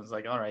stage. And I was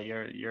like, all right,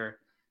 you're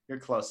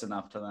close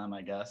enough to them,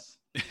 I guess.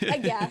 I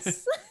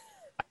guess.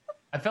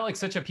 I felt like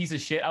such a piece of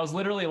shit. I was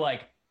literally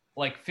like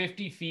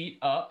 50 feet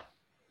up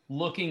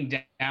looking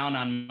down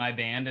on my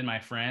band and my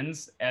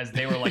friends as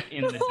they were like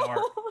in the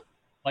dark,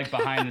 like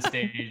behind the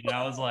stage. And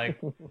I was like,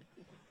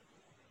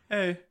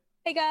 hey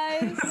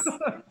guys.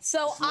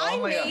 So I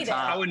made it.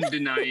 I wouldn't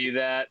deny you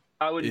that.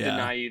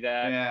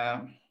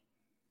 Yeah.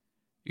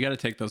 You got to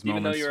take those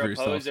even moments though you're for a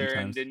yourself poser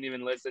sometimes. and didn't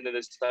even listen to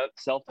this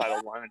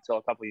self-titled one until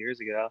a couple years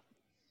ago.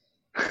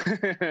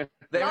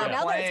 They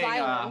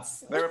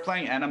were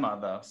playing Enema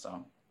though,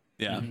 so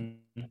yeah.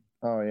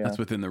 Oh yeah, that's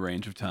within the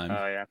range of time.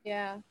 Oh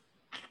yeah.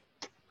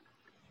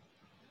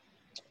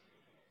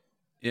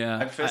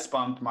 I fist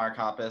bumped Mark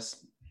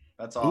Hoppus.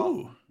 That's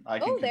all I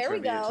can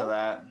contribute to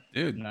that.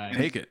 Dude, nice.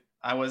 Take it.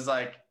 I was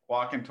like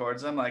walking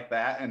towards him like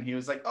that, and he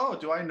was like, "Oh,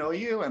 do I know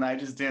you?" And I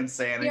just didn't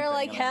say anything. You're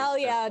like, hell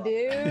yeah,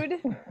 dude.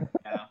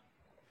 Yeah.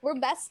 We're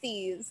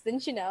besties.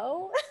 Didn't you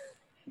know?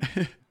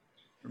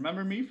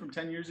 Remember me from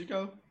 10 years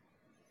ago?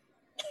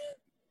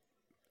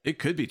 It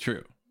could be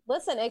true.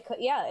 Listen, it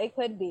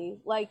could be.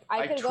 Like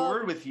I could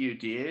toured with you,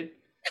 dude.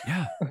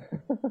 Yeah.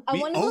 I'm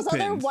one of those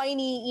other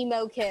whiny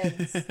emo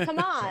kids. Come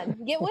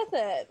on, get with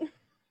it.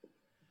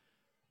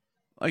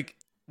 Like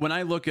when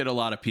I look at a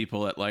lot of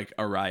people at like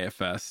a Riot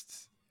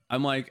Fest,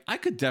 I'm like, I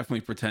could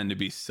definitely pretend to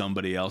be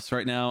somebody else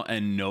right now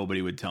and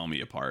nobody would tell me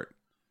apart.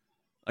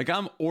 Like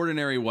I'm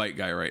ordinary white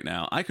guy right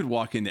now. I could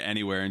walk into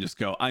anywhere and just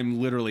go,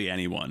 I'm literally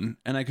anyone,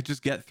 and I could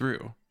just get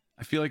through.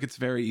 I feel like it's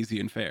very easy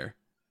and fair.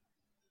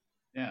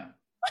 Yeah.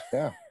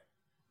 Yeah.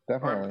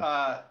 Definitely.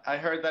 Or, I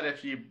heard that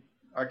if you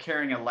are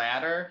carrying a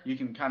ladder, you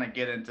can kind of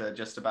get into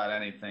just about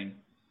anything.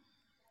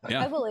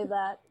 Yeah. I believe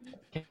that.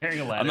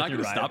 Carrying a ladder. I'm not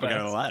going to stop a guy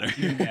on a ladder.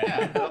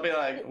 Yeah, they'll be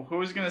like,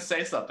 "Who's going to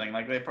say something?"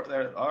 Like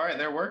they're all right.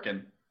 They're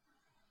working.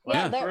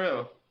 Yeah,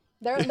 they're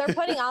they're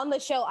putting on the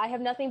show. I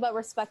have nothing but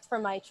respect for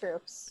my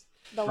troops.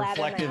 The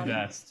ladder Reflective man.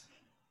 vest.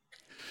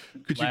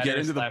 Could you get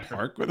into the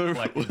park with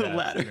a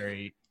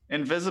ladder?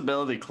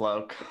 Invisibility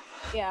cloak.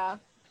 Yeah.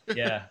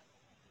 Yeah.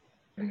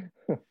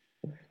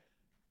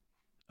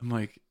 I'm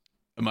like,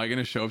 am I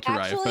gonna show up to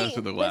Riot Actually, Fest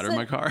with a ladder in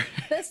my car?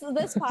 This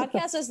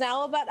podcast is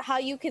now about how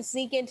you can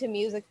sneak into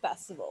music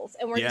festivals,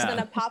 and we're just Yeah.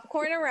 gonna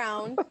popcorn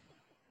around,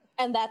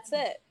 and that's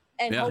it,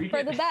 and Yeah. hope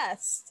for the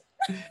best.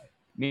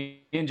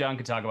 Me and John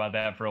could talk about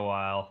that for a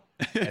while.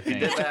 I We think.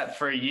 did that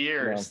for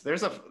years.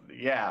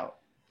 Yeah.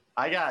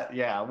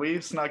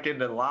 We snuck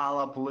into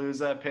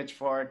Lollapalooza,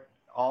 Pitchfork,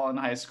 all in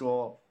high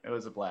school. It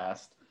was a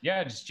blast.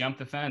 Yeah, just jump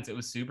the fence. It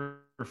was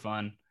super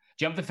fun.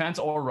 Jump the fence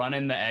or run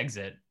in the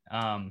exit.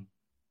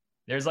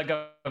 There's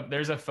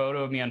a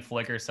photo of me on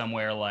Flickr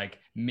somewhere, like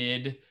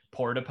mid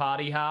porta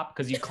potty hop,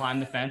 because you climb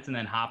the fence and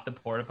then hop the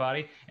porta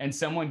potty. And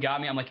someone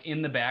got me. I'm like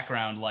in the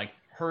background, like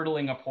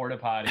hurdling a porta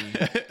potty.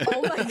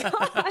 Oh my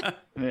god!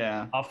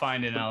 Yeah. I'll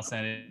find it and I'll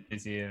send it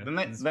to you.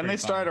 Then they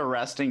start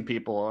arresting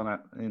people,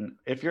 and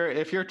if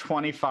you're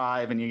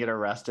 25 and you get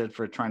arrested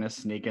for trying to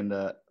sneak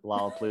into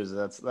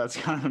Lollapalooza, that's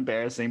kind of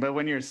embarrassing. But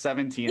when you're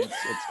 17,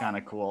 it's kind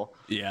of cool.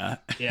 Yeah.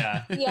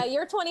 Yeah. Yeah,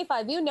 you're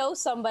 25. You know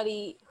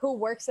somebody who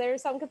works there in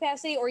some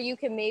capacity, or you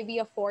can maybe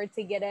afford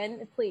to get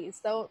in. Please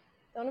don't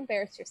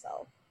embarrass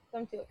yourself.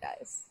 Don't do it, guys.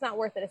 It's not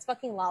worth it. It's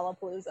fucking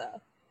Lollapalooza.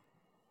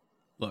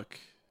 Look,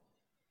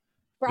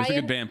 there's a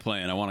Brian, good band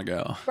playing. I want to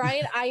go.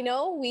 Brian, I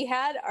know we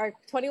had our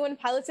 21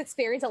 Pilots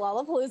experience at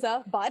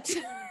Lollapalooza, but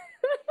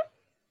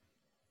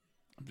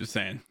I'm just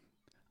saying.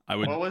 I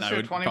would. What was I your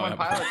would 21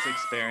 probably- Pilots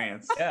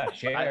experience? Yeah,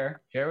 share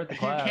with the You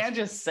class. can't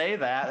just say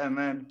that and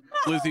then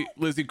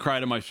Lizzie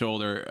cried on my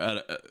shoulder.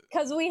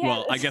 because we had,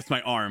 Well, I guess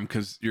my arm,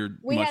 because you're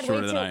we much had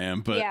shorter way than too- I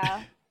am. But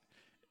yeah,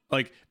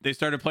 like they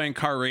started playing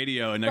car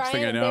radio, and next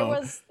Brian, thing I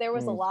know, there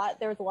was a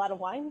lot of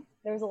wine.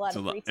 There was a lot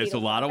of free tea. it's a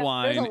lot of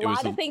wine. There's It a was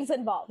lot of things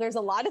involved. There's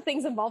a lot of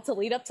things involved to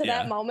lead up to Yeah.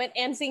 that moment,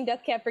 and seeing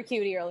Death Cab for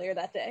Cutie earlier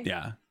that day.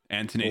 yeah,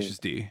 and Tenacious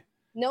D,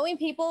 Knowing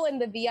people in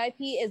the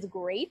VIP is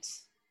great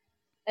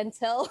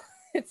until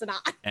it's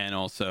not. and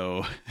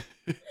also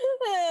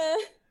Eh,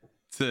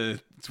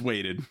 it's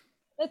weighted.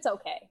 it's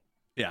okay.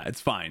 Yeah,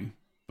 it's fine.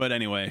 But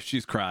anyway,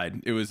 she's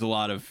cried. It was a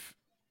lot of.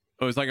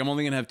 It was like, I'm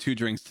only gonna have 2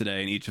 drinks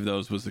today, and each of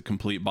those was a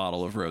complete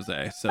bottle of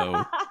rosé.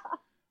 So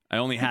I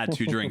only had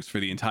 2 drinks for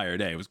the entire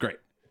day. It was great.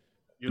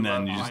 you And then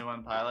love you just-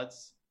 21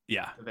 Pilots.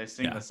 Yeah. Did they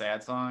sing Yeah. the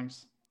sad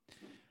songs?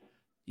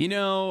 You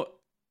know,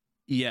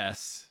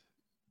 yes,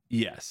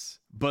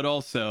 but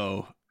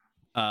also,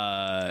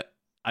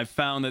 I've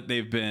found that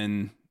they've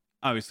been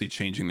obviously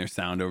changing their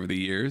sound over the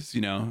years.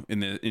 You know,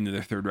 into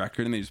their 3rd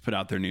record, and they just put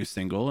out their new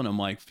single, and I'm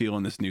like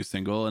feeling this new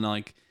single, and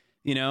like,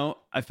 you know,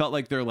 I felt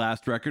like their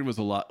last record was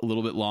a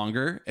little bit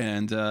longer,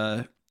 and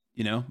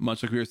you know,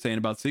 much like we were saying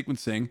about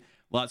sequencing,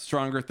 a lot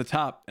stronger at the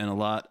top, and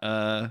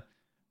a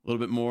little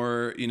bit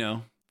more, you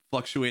know,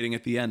 fluctuating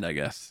at the end, I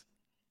guess.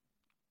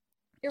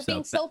 You're So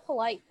being so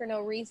polite for no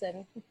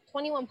reason.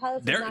 21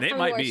 Pilots They is not might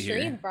coming to our be here.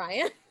 stream,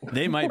 Brian.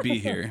 They might be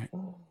here.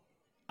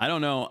 I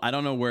don't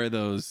know where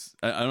those.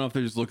 I don't know if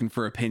they're just looking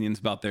for opinions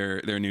about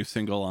their new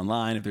single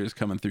online. If they're just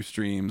coming through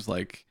streams,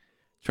 like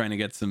trying to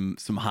get some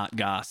hot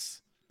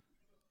goss.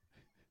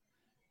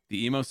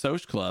 The Emo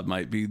Soch Club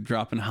might be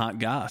dropping hot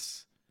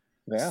goss,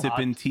 Yeah.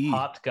 sipping tea.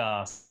 Hot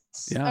goss.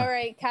 Yeah. All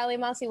right, Callie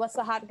Masi, what's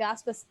the hot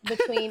gossip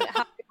between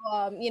how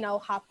to,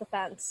 hop the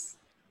fence?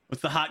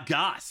 What's the hot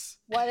goss?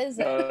 What is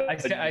it?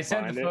 I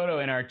sent the photo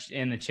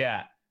in the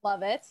chat.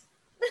 Love it.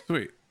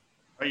 Sweet.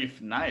 Oh,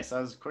 nice.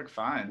 That was a quick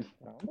find.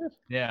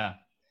 Yeah.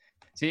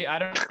 See, I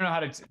don't know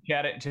how to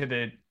chat it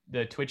to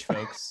the Twitch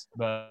folks,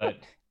 but Let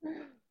me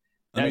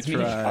that's me.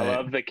 try. I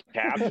love the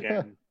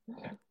caption.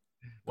 What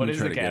Let me is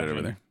try the to get it over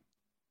caption? there.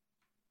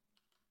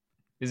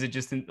 Is it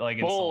just like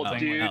Bold,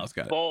 insulting? dude. Alice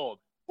got it. Bold.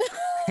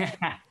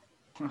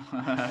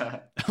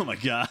 Oh my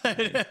god.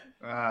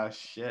 Ah,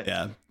 shit.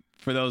 Yeah.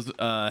 For those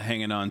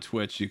hanging on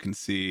Twitch, you can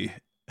see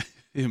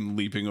him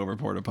leaping over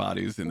porta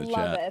potties in the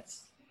Love chat. it.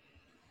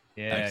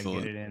 Yeah,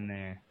 Excellent. get it in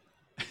there.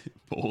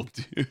 Bold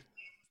dude.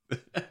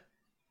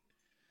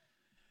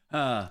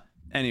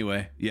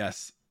 Anyway,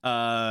 yes.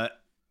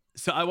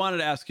 So I wanted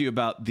to ask you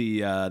about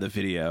the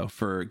video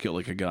for Guilt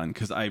Like a Gun,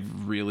 because I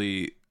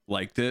really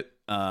liked it.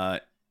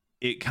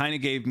 It kind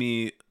of gave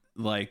me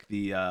like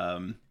the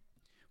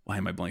why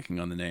am I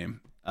blanking on the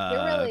name?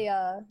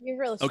 You're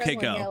really Okay, struggling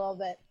go. here a little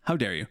bit. How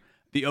dare you?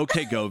 The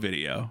OK Go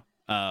video,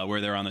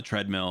 where they're on the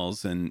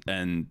treadmills and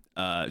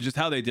just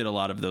how they did a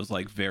lot of those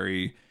like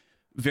very,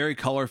 very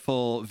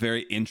colorful,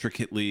 very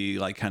intricately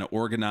like kind of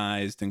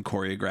organized and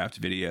choreographed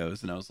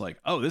videos. And I was like,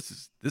 oh,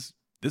 this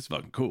is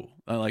fucking cool.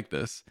 I like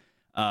this.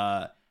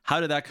 How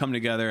did that come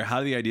together? How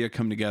did the idea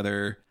come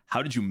together?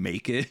 How did you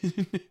make it?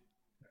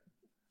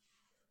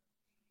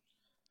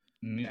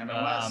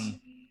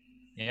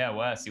 Yeah,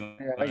 Wes, you want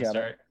Yeah, I to got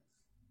start? it.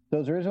 So it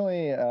was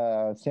originally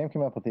Sam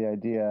came up with the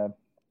idea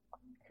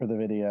for the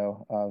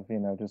video of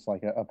just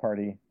like a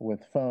party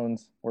with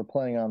phones. We're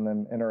playing on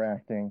them,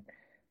 interacting,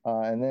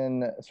 and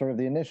then sort of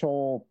the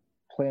initial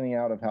planning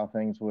out of how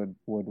things would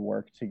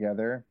work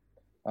together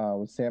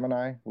was Sam and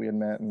I. We had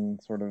met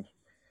and sort of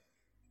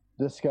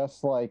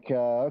discuss like,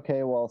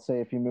 okay, well,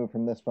 say if you move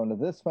from this phone to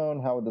this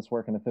phone, how would this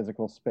work in a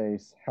physical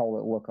space? How will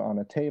it look on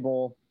a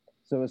table?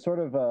 So it was sort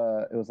of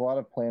it was a lot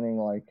of planning,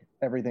 like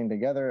everything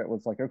together. It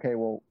was like, okay,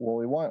 well,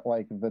 we want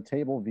like the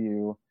table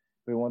view.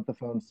 We want the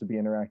phones to be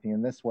interacting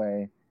in this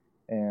way,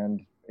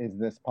 and is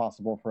this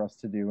possible for us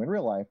to do in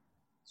real life?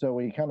 So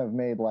we kind of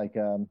made like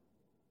a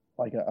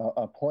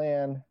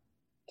plan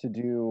to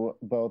do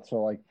both.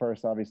 So like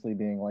first, obviously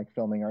being like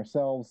filming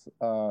ourselves,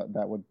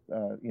 that would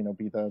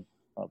be the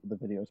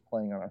videos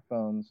playing on our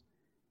phones,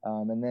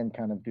 and then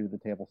kind of do the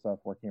table stuff,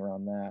 working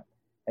around that.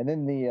 And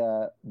then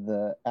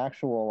the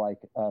actual like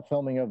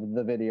filming of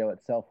the video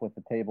itself with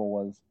the table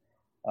was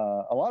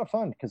a lot of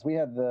fun because we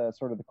had the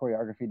sort of the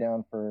choreography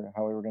down for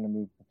how we were going to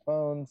move the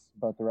phones,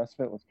 but the rest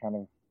of it was kind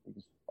of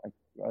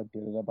I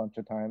did it a bunch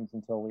of times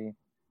until we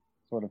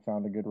sort of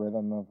found a good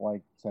rhythm of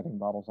like setting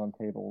bottles on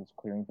tables,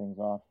 clearing things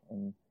off,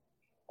 and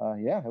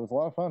yeah, it was a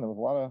lot of fun. It was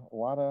a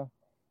lot of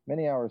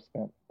many hours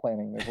spent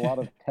planning. There's a lot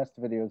of test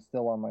videos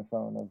still on my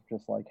phone of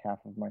just like half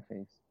of my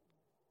face.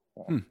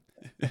 So.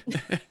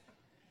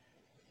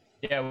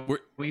 Yeah,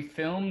 we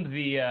filmed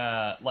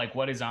the like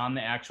what is on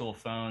the actual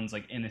phones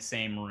like in the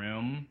same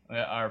room.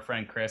 Our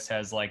friend Chris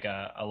has like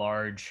a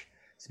large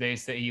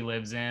space that he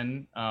lives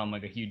in,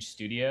 like a huge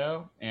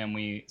studio, and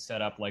we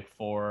set up like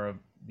 4 of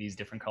these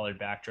different colored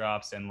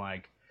backdrops and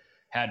like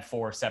had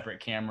 4 separate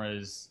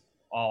cameras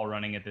all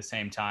running at the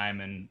same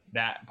time, and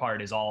that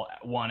part is all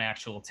one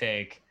actual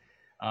take.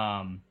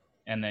 And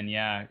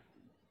then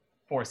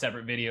 4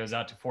 separate videos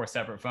out to 4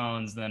 separate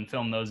phones, then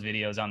film those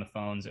videos on the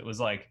phones. It was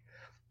like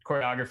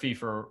choreography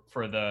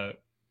for the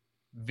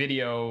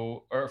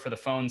video or for the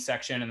phone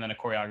section, and then a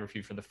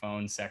choreography for the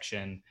phone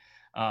section.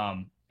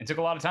 It took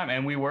a lot of time,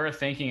 and we were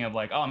thinking of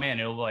like, oh man,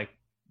 it'll like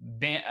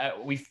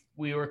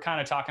we were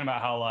kind of talking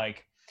about how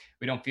like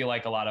we don't feel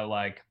like a lot of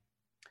like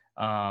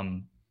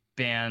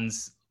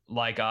bands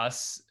like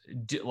us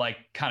like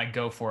kind of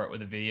go for it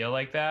with a video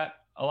like that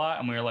a lot,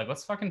 and we were like,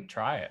 let's fucking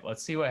try it.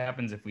 Let's see what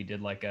happens if we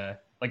did like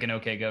an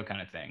OK Go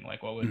kind of thing.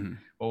 Like what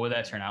would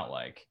that turn out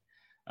like?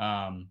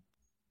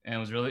 And it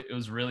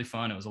was really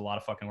fun. It was a lot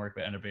of fucking work,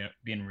 but ended up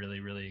being really,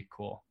 really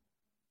cool.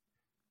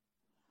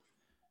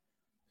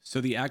 So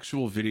the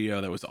actual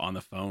video that was on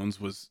the phones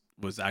was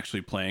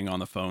actually playing on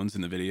the phones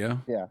in the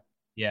video?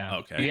 Yeah.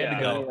 Okay. You had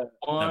to go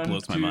that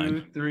blows my 1, 2,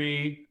 mind.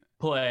 3,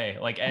 play.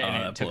 Like,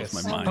 and it took us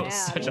my mind.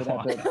 such a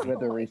long time. We had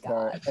to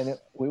restart. And it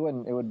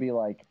would be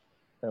like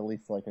at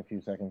least like a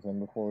few seconds in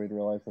before we'd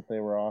realize that they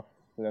were off.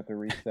 We'd have to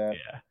reset.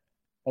 Yeah.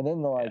 And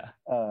then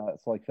so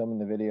like filming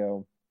the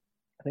video,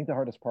 I think the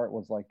hardest part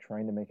was like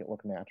trying to make it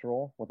look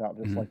natural without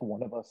just like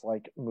one of us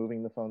like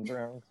moving the phones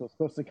around. So it's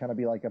supposed to kind of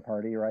be like a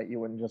party, right? You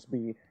wouldn't just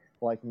be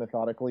like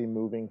methodically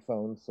moving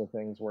phones so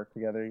things work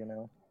together, you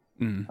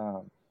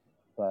know?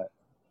 But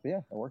yeah,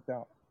 it worked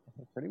out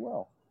pretty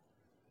well.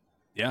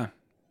 Yeah.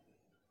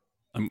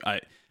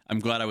 I'm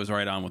glad I was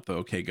right on with the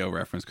OK Go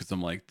reference, because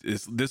I'm like,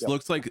 this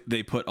looks like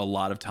they put a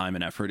lot of time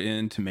and effort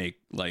in to make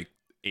like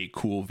a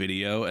cool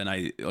video. And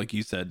I, like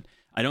you said,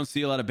 I don't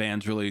see a lot of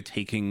bands really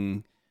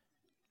taking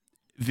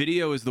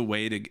video is the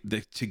way to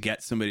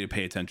get somebody to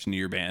pay attention to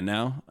your band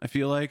now. I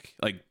feel like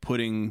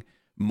putting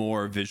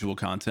more visual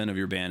content of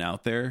your band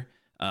out there,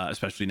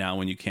 especially now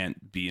when you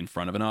can't be in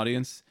front of an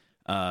audience.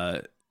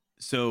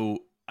 So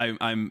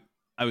I've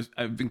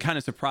been kind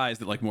of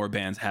surprised that like more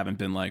bands haven't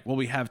been like, well,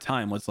 we have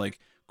time, let's like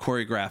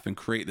choreograph and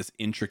create this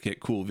intricate,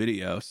 cool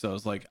video. So I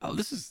was like, oh,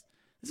 this is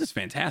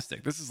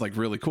fantastic. This is like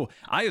really cool.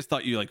 I just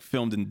thought you like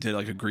filmed and did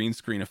like a green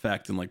screen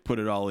effect and like put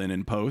it all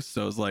in post.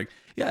 So I was like,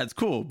 yeah, it's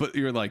cool. But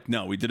you're like,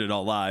 no, we did it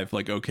all live,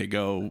 like OK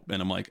Go.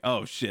 And I'm like,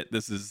 oh shit,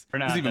 this is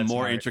even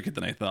more intricate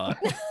than I thought.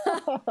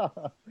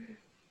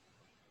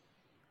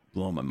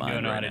 Blowing my mind. We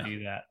don't know right how to now.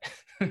 do that.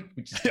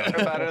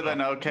 We're better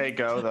than OK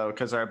Go though,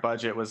 because our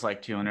budget was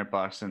like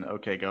 $200, and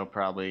OK Go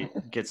probably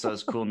gets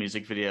those cool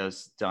music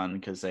videos done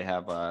because they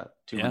have a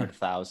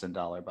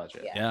 $200,000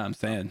 budget. Yeah, I'm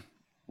saying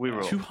we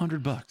rule.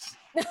 $200.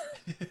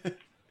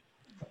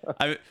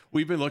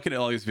 We've been looking at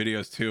all these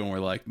videos too, and we're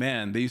like,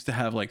 man, they used to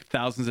have like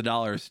thousands of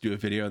dollars to do a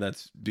video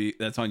that's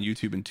on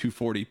YouTube in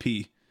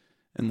 240p,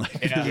 and like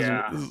this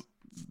is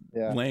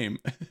lame.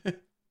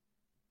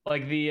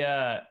 Like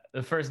the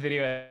first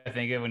video I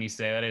think of when you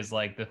say that is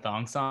like the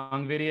thong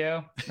song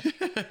video.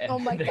 Oh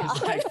my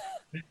god, like,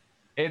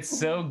 it's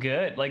so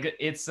good. Like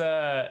it's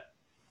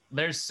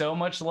there's so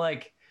much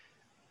like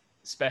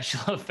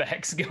special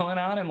effects going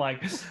on, and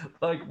like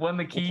when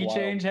the key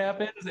change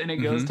happens and it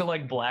goes to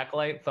like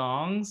blacklight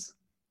thongs.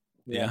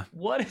 Yeah.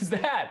 What is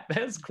that?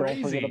 That's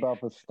crazy. Don't forget about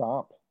the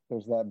stomp.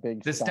 There's that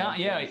big stomp.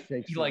 Yeah,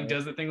 he like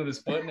does the thing with his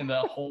foot, and the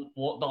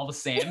all the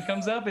sand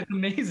comes up. It's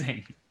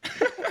amazing.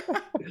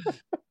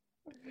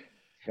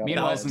 Me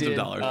and Wes did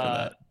for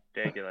that.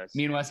 Ridiculous.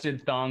 Me and Wes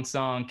did thong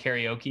song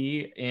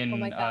karaoke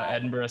in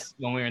Edinburgh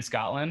when we were in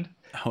Scotland.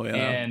 Oh yeah.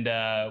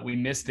 And we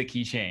missed the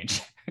key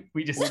change.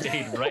 We just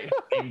stayed right in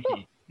the same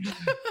key.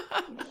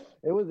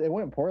 It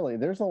went poorly.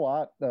 There's a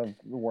lot of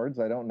words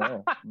I don't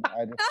know.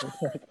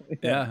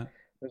 There's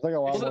like a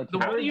lot more. The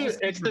word you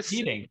it's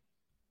repeating.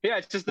 Yeah,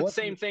 it's just the What-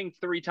 same thing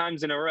 3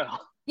 times in a row.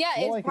 Yeah,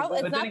 Well, it's like,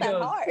 probably but it's then not it that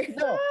goes- hard.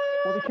 No, well,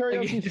 the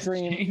Like, you karaoke just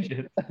screen, change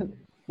it.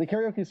 the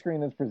karaoke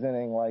screen is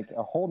presenting like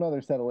a whole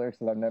nother set of lyrics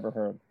that I've never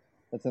heard.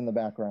 That's in the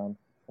background,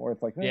 or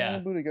it's like, Yeah.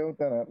 booty go,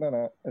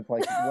 da-da. It's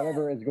like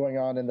whatever is going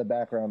on in the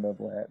background of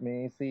 "Let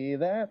Me See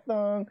That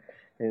Thong"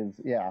 is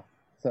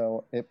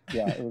So it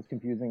was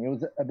confusing. It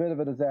was a bit of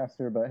a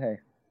disaster, but hey,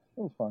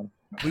 it was fun.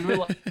 We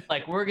were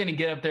like, we're gonna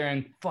get up there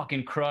and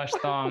fucking crush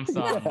Thong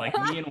Song, like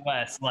me and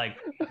Wes, like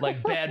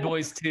Bad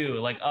Boys 2,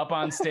 like up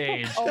on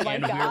stage, Oh my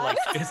and we were God. like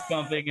fist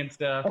bumping and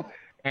stuff.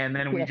 And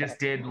then we just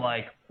did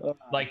like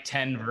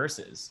 10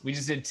 verses. We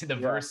just did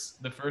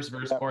the first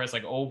verse, chorus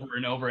like over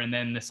and over, and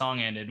then the song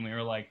ended, and we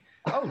were like,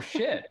 oh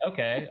shit,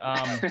 okay,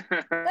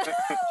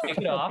 kick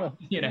it off,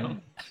 you know.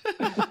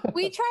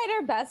 We tried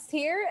our best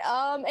here,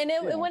 and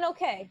it went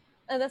okay,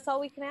 and that's all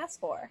we can ask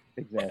for.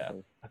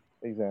 Exactly.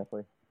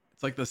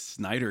 It's like the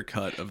Snyder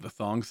cut of the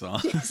thong song.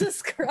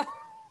 Jesus Christ.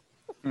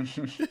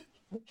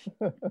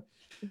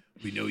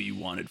 We know you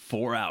wanted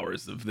 4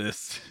 hours of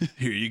this.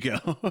 Here you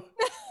go.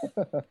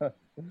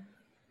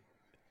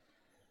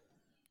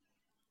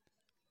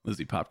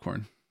 Lizzie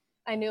Popcorn.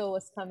 I knew it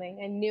was coming.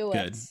 I knew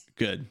Good. it.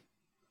 Good.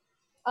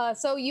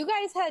 So you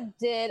guys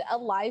did a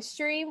live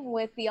stream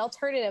with the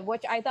alternative,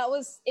 which I thought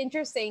was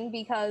interesting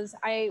because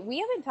we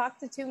haven't talked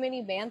to too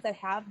many bands that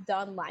have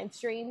done live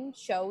stream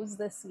shows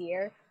this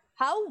year.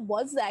 How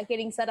was that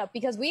getting set up?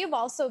 Because we have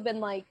also been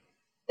like,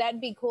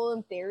 that'd be cool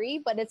in theory,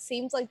 but it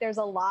seems like there's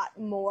a lot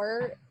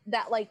more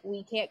that like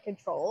we can't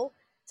control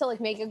to like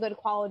make a good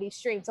quality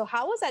stream. So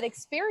how was that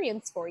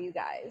experience for you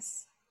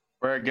guys?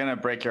 We're gonna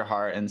break your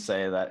heart and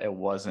say that it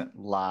wasn't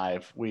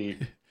live. We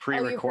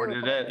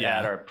pre-recorded it Yeah.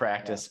 at our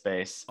practice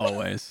space.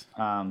 Always.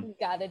 You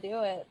gotta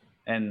do it.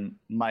 And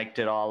mic'd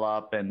it all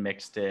up and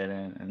mixed it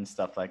and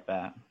stuff like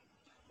that.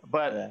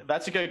 But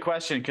that's a good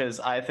question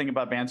because I think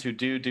about bands who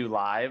do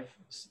live,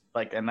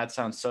 like, and that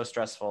sounds so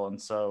stressful,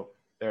 and so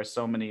there are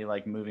so many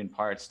like moving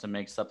parts to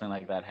make something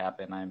like that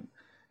happen.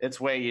 It's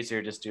way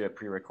easier to just do it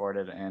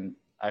pre-recorded, and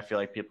I feel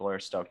like people are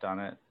stoked on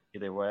it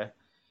either way.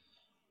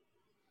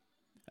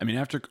 I mean,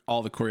 after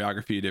all the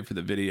choreography you did for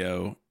the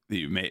video that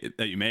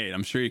you made,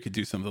 I'm sure you could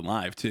do something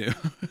live too.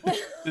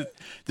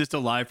 Just a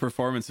live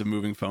performance of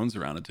moving phones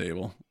around a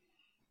table.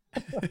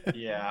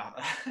 Yeah.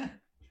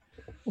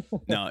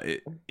 No,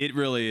 it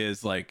really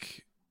is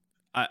like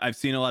I've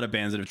seen a lot of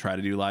bands that have tried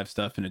to do live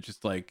stuff, and it's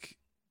just like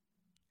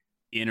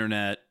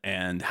internet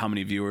and how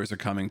many viewers are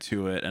coming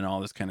to it and all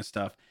this kind of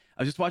stuff.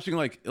 I was just watching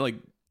like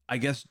I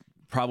guess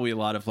probably a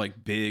lot of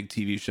like big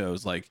TV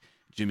shows like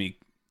Jimmy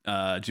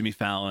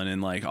Fallon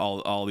and like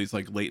all these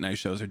like late night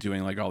shows are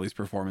doing like all these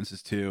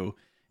performances too,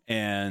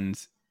 and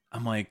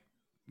I'm like,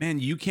 man,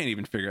 you can't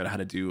even figure out how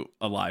to do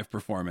a live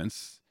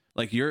performance.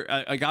 Like you're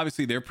like,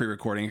 obviously they're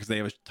pre-recording because they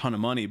have a ton of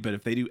money, but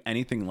if they do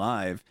anything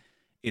live,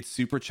 it's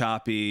super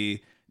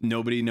choppy.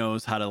 Nobody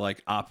knows how to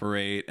like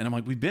operate. And I'm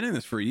like, we've been in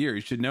this for a year.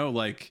 You should know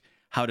like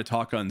how to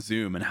talk on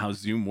Zoom and how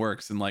Zoom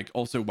works. And like,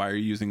 also, why are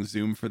you using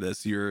Zoom for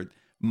this? You're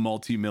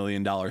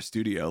multi-million-dollar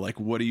studio. Like,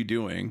 what are you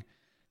doing?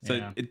 So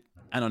Yeah.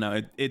 I don't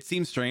know. It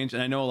seems strange.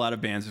 And I know a lot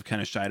of bands have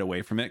kind of shied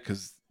away from it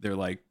because they're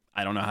like,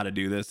 I don't know how to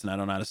do this and I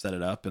don't know how to set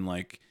it up. And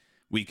like,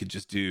 we could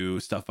just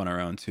do stuff on our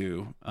own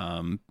too.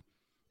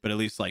 But at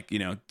least like, you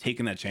know,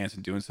 taking that chance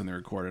and doing something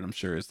recorded, I'm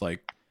sure is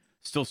like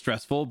still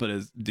stressful, but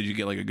did you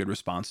get like a good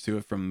response to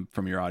it from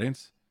your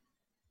audience?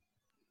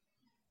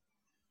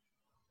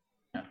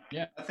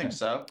 Yeah. I think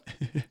so.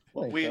 Think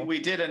so. We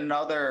did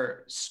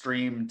another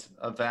streamed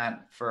event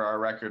for our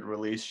record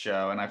release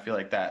show, and I feel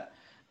like that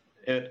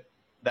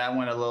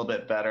went a little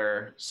bit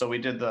better. So we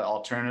did the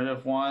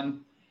alternative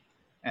one,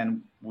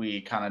 and we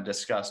kind of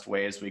discussed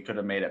ways we could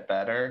have made it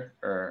better.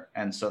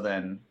 And so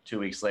then 2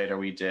 weeks later,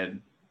 we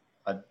did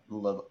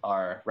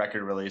our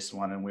record release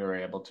one, and we were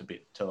able to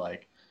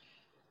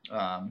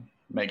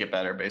make it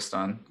better based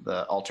on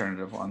the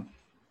alternative one.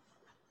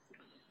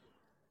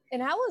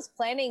 And how was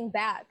planning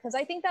that? Because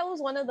I think that was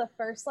one of the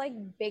first like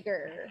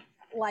bigger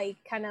like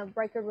kind of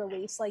record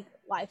release like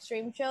live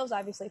stream shows,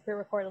 obviously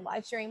pre-recorded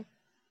live stream.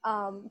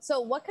 So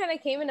what kind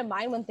of came into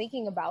mind when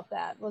thinking about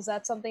that? Was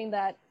that something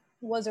that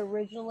was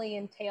originally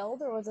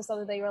entailed, or was it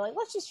something that you were like,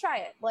 let's just try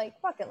it? Like,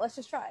 fuck it, let's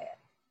just try it.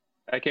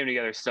 That came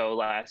together so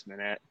last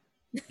minute,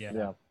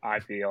 Yeah. I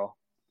feel.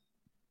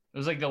 It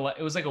was like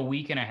a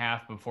week and a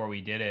half before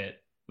we did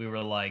it. We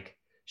were like,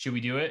 should we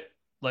do it?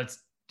 Let's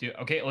do it.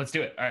 Okay, let's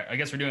do it. All right, I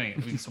guess we're doing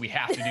it. So we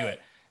have to do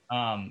it.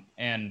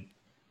 And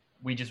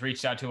we just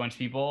reached out to a bunch of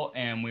people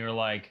and we were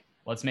like,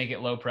 let's make it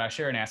low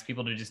pressure and ask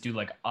people to just do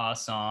like a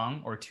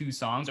song or 2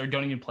 songs, or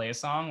don't even play a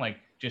song. Like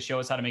just show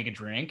us how to make a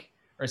drink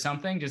or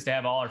something, just to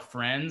have all our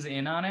friends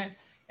in on it.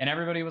 And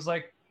everybody was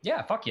like,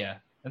 yeah, fuck yeah.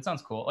 That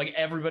sounds cool. Like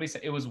everybody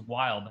said, it was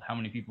wild how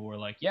many people were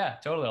like, yeah,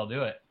 totally, I'll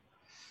do it.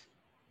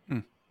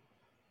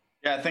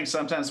 Yeah, I think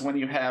sometimes when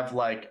you have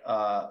like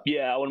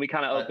When we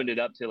kind of opened it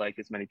up to like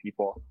as many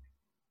people.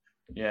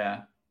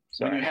 yeah.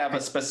 Sorry. When you have a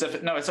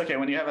specific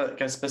when you have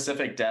a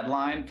specific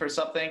deadline for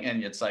something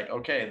and it's like,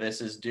 okay,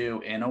 this is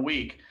due in a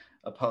week,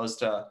 opposed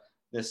to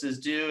this is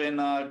due in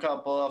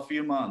a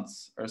few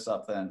months or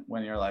something.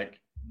 When you're like,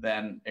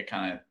 then it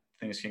kind of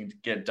things can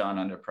get done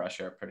under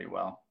pressure pretty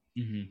well.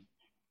 Mm-hmm.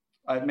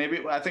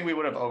 I think we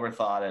would have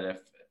overthought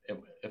it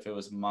if it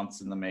was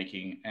months in the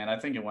making, and I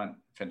think it went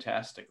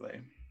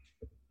fantastically.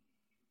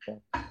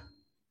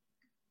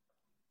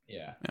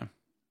 Yeah.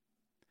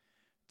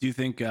 Do you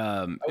think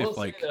if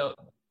like though,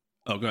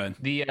 oh go ahead.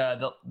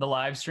 The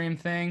live stream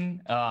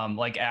thing,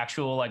 like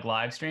actual like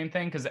live stream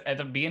thing, because at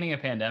the beginning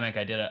of pandemic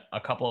I did a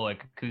couple of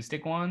like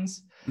acoustic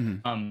ones,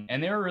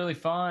 and they were really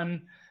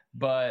fun,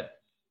 but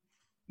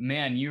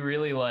man, you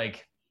really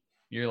like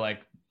you're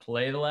like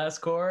play the last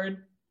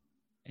chord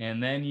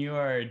and then you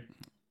are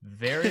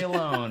very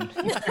alone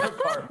in your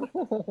apartment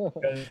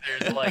because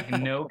there's like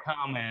no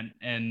comment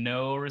and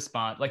no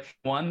response. Like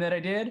one that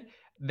I did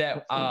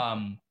that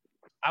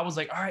I was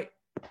like, all right,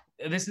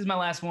 this is my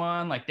last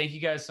one. Like, thank you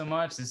guys so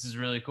much. This is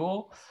really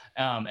cool.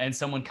 And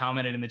someone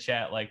commented in the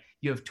chat, like,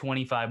 you have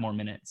 25 more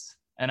minutes.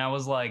 And I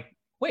was like,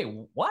 wait,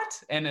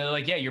 what? And they're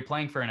like, yeah, you're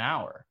playing for an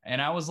hour.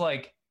 And I was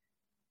like,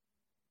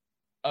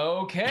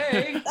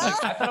 okay. Like,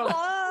 I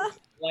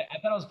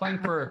thought I was playing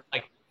for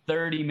like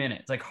 30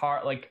 minutes, like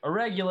hard, like a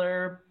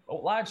regular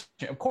live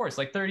stream, of course,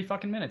 like 30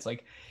 fucking minutes.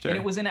 Like, sure. And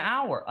it was an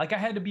hour. Like I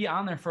had to be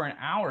on there for an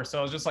hour. So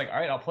I was just like, all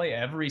right, I'll play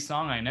every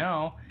song I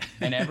know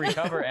and every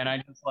cover. And I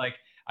just like,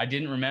 I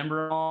didn't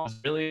remember it all. It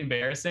was really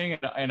embarrassing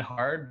and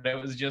hard, but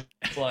it was just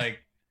like,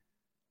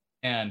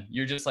 and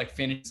you're just like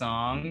finish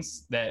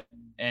songs that,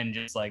 and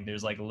just like,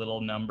 there's like a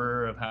little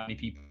number of how many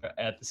people are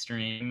at the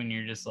stream. And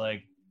you're just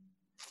like,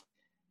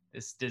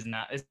 it's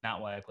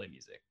not why I play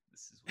music.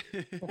 This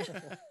is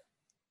weird.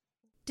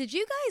 Did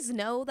you guys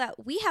know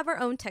that we have our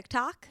own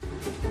TikTok?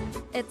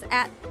 It's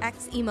at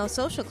X Emo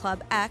Social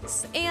Club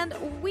X, and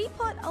we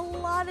put a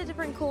lot of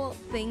different cool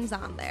things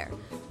on there,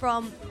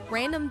 from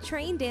random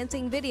train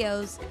dancing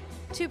videos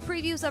to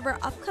previews of our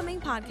upcoming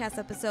podcast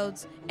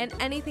episodes and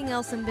anything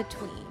else in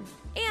between.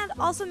 And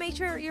also make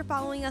sure you're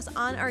following us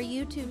on our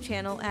YouTube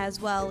channel as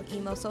well,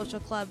 Emo Social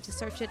Club, to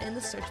search it in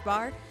the search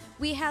bar.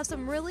 We have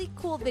some really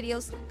cool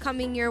videos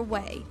coming your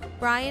way.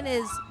 Brian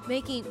is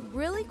making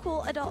really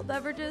cool adult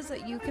beverages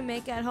that you can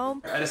make at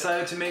home. I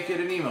decided to make it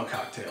an emo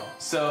cocktail.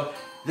 So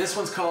this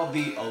one's called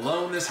the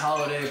Alone This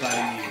Holiday by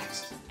The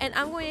Used. And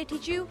I'm going to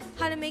teach you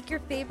how to make your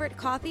favorite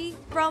coffee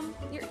from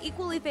your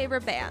equally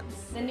favorite bands.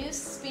 The new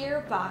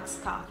Spear Box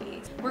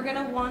Coffee. We're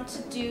going to want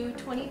to do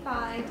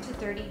 25 to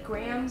 30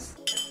 grams.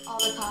 All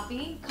the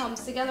coffee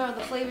comes together, all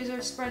the flavors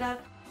are spread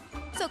out.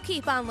 So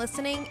keep on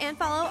listening and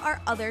follow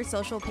our other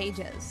social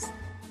pages.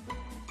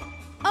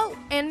 Oh,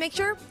 and make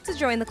sure to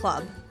join the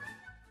club.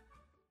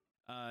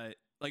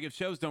 Like if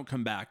shows don't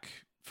come back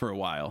for a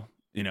while,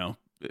 you know,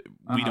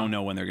 we don't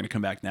know when they're going to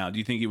come back now. Do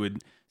you think you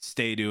would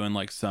stay doing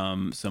like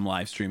some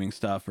live streaming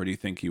stuff, or do you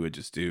think you would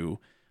just do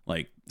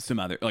like some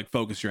other, like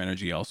focus your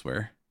energy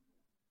elsewhere?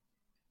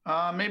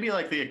 Maybe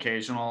like the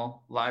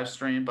occasional live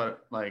stream,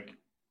 but like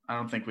I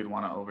don't think we'd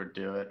want to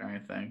overdo it or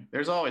anything.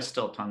 There's always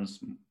still tons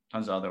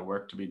of other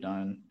work to be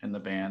done in the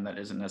band that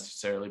isn't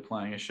necessarily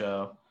playing a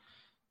show,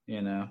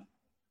 you know.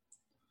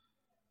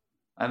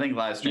 I think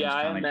live streams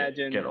kind of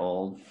get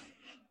old.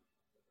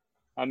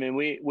 I mean,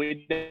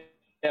 we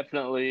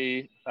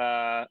definitely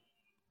I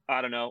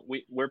don't know,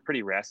 we're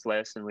pretty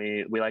restless, and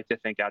we like to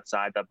think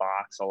outside the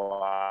box a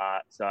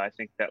lot. So I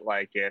think that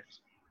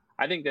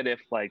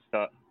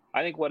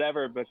if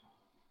whatever, but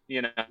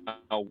you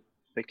know,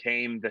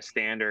 became the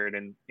standard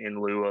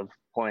in lieu of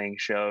playing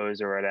shows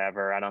or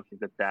whatever, I don't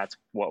think that that's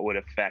what would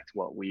affect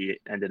what we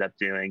ended up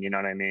doing. You know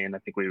what I mean? I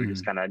think we would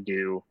just kind of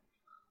do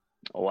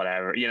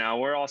whatever. You know,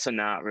 we're also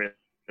not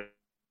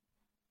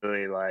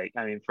really like,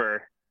 I mean,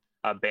 for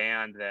a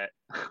band that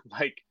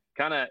like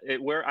kind of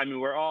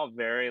we're all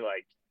very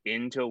like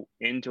into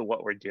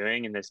what we're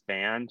doing in this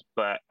band,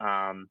 but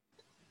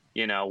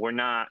you know, we're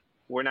not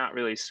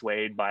really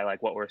swayed by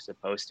like what we're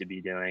supposed to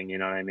be doing. You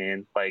know what I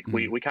mean? Like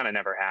we kind of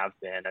never have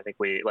been. I think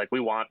we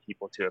want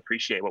people to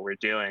appreciate what we're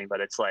doing,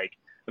 but it's like,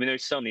 I mean,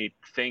 there's so many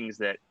things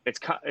that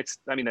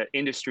I mean, the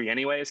industry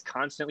anyway is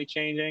constantly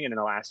changing. And in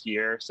the last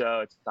year or so,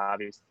 it's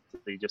obviously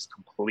just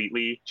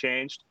completely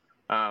changed.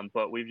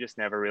 But we've just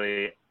never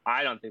really,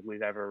 I don't think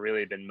we've ever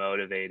really been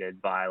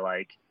motivated by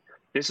like,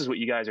 this is what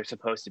you guys are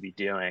supposed to be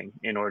doing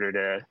in order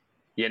to,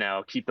 you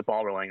know, keep the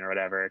ball rolling or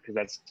whatever. Cause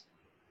that's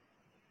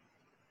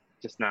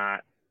just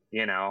not,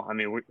 you know, I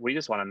mean, we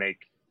just want to make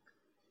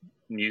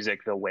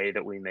music the way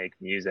that we make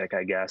music,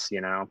 I guess, you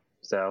know?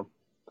 So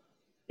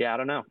yeah, I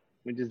don't know.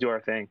 We just do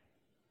our thing.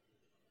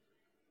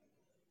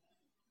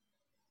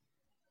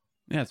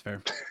 Yeah, it's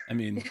fair. I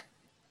mean,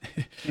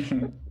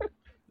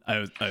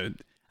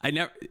 I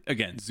never,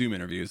 again, Zoom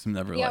interviews, I'm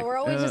never like, we're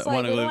always just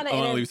like, I want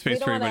to leave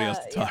space for everybody else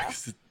to talk.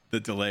 Yeah. The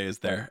delay is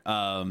there.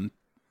 But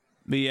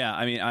yeah,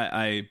 I mean,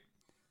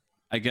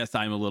 I guess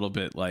I'm a little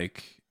bit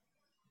like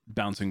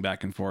bouncing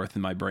back and forth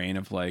in my brain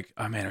of like,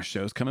 oh man, our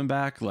show's coming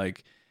back.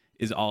 Like,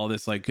 is all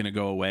this like going to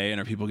go away? And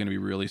are people going to be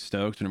really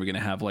stoked? And are we going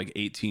to have like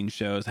 18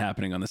 shows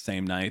happening on the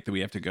same night that we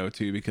have to go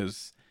to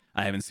because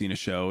I haven't seen a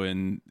show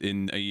in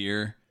a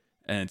year?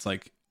 And it's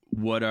like,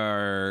 what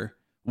are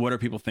what are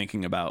people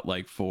thinking about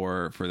like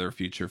for their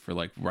future for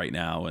like right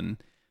now? And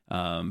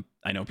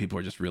I know people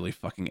are just really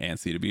fucking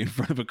antsy to be in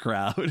front of a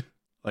crowd,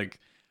 like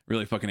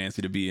really fucking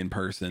antsy to be in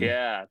person.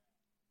 Yeah.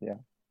 Yeah,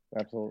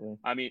 absolutely.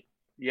 I mean,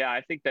 yeah,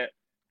 I think that,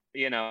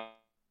 you know,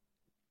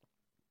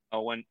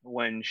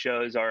 when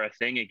shows are a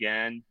thing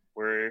again,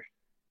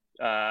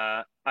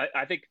 I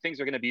think things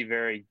are going to be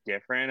very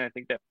different. I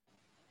think that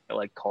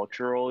like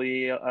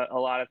culturally, a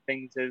lot of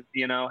things have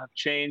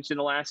changed in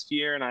the last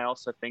year. And I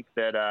also think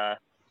that, I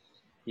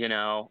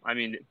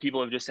mean,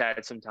 people have just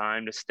had some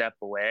time to step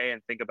away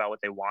and think about what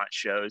they want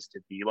shows to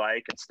be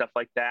like and stuff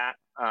like that.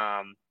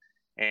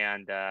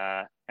 And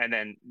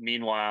then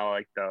meanwhile,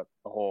 like the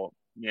whole,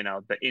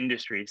 the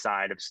industry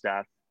side of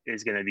stuff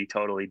is going to be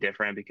totally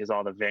different because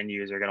all the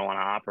venues are going to want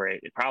to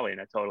operate probably in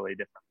a totally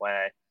different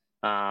way.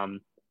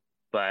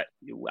 But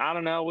I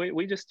don't know.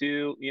 We just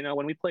do,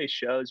 when we play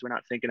shows, we're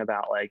not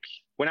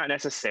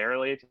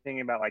necessarily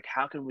thinking about like,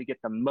 how can we get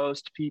the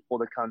most people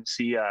to come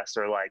see us,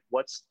 or like,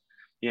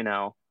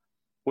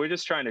 we're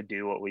just trying to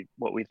do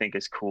what we think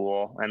is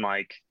cool and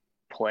like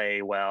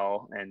play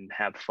well and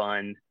have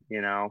fun,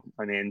 I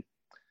mean,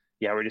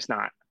 yeah, we're just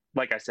not,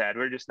 like I said,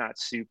 we're just not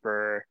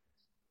super,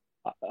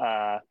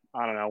 I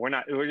don't know.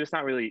 We're just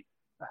not really,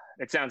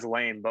 it sounds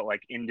lame, but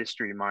like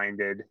industry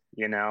minded,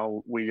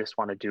 we just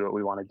want to do what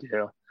we want to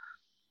do.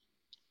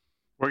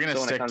 We're going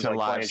to stick to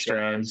live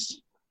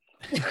streams.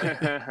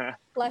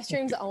 Live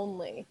streams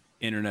only.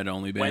 Internet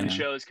only band. When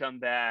shows come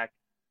back.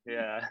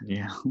 Yeah.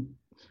 Yeah.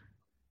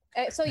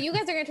 So you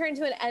guys are going to turn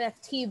into an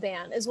NFT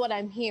band is what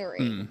I'm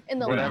hearing. In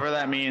the Whatever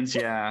that means,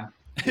 yeah.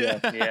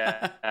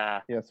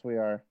 Yeah. Yes, we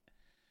are.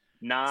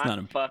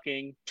 Not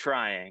fucking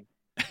trying.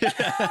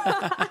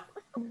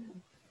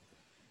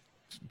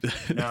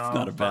 It's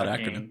not a bad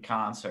acronym.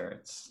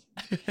 Concerts.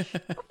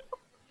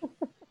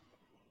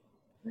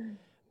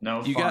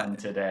 No fun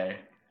today.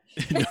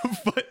 No,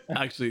 but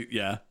actually,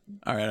 yeah.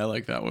 All right, I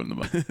like that one.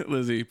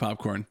 Lizzie,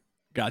 popcorn.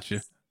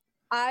 Gotcha.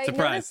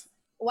 Surprise.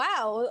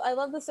 Wow, I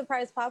love the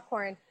surprise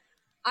popcorn.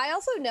 I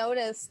also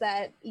noticed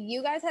that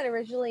you guys had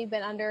originally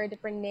been under a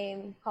different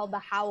name called The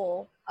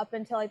Howl up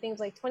until I think it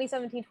was like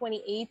 2017,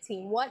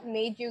 2018. What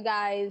made you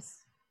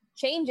guys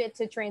change it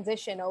to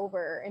transition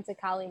over into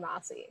Kali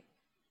Masi?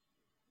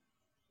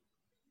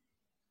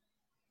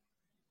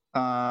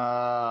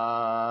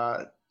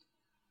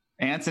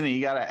 Anthony,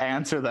 you got to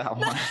answer that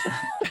one.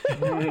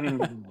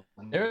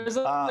 There's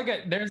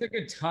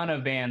a ton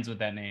of bands with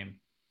that name.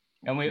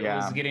 And it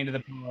was getting to the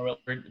point where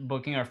we're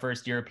booking our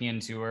first European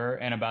tour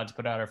and about to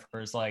put out our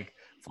first like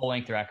full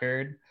length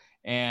record.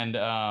 And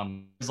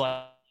it was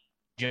like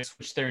just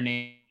switched their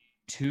name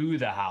to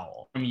The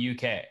Howl from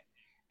UK.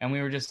 And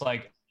we were just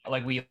like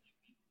we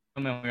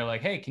were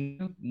like, hey, can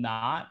you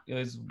not?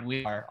 Because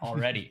we are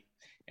already.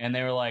 And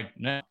they were like,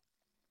 no.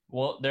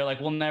 Well, they're like,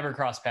 we'll never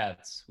cross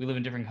paths. We live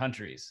in different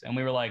countries. And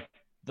we were like,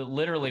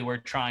 literally, we're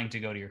trying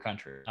to go to your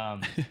country.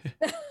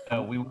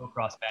 So we will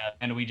cross paths.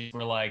 And we just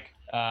were like,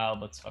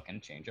 let's fucking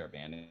change our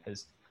band.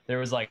 Because there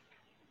was like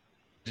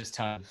just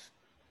tons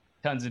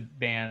of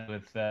bands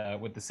with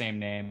the same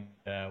name.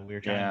 We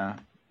were trying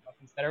to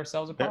fucking set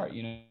ourselves apart,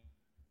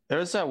 There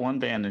was that one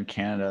band in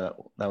Canada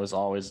that was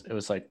always, it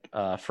was like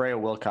Freya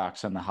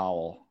Wilcox and The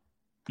Howl.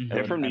 Mm-hmm.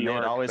 They're from New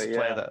York. They'd always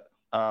play that.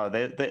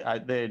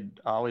 They'd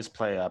always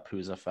play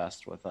Pooza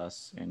Fest with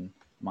us in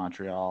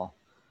Montreal.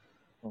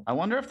 I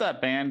wonder if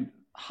that band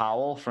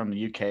Howl from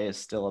the UK is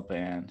still a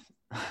band.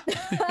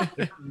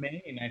 They're from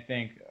Maine, I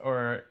think,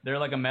 or they're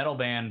like a metal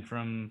band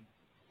from.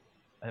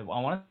 I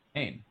want to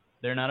Maine.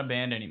 They're not a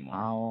band anymore.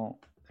 Oh,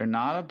 they're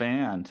not a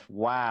band.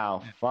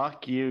 Wow,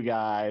 fuck you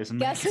guys.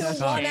 Guess who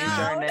won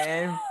our out?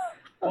 name.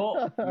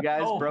 Oh, you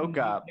guys broke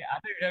up. I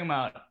thought you were talking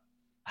about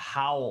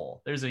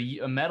Howl. There's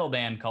a metal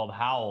band called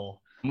Howl.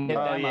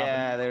 Oh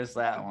yeah, there's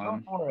that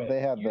one.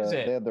 They had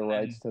the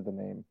rights to the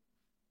name.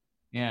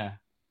 Yeah,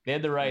 they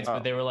had the rights,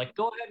 but they were like,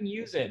 "Go ahead and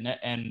use it,"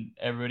 and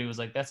everybody was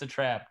like, "That's a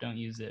trap. Don't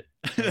use it."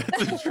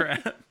 That's a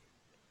trap.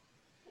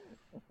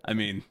 I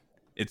mean,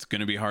 it's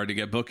gonna be hard to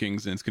get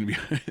bookings, and it's gonna be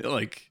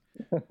like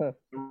the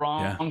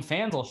wrong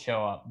fans will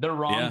show up. The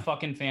wrong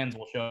fucking fans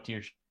will show up to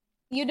your show.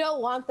 You don't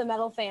want the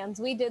metal fans.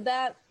 We did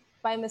that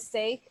by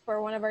mistake for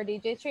one of our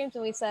DJ streams,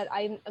 and we said,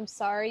 I'm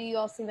sorry, you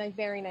all seem like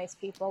very nice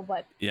people,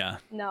 but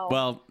no.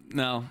 Well,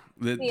 no.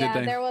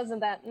 There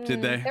wasn't that.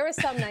 Did they? There were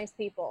some nice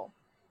people.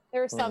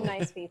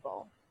 Nice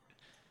people.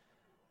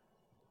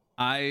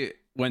 I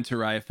went to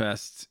Riot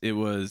Fest. It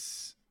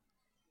was,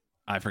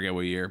 I forget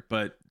what year,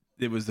 but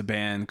it was the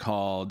band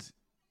called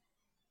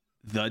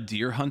The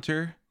Deer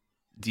Hunter,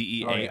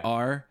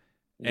 DEAR.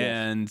 Yes.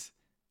 And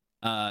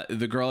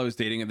the girl I was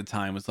dating at the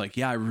time was like,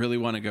 yeah, I really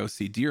want to go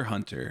see Deer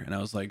Hunter. And I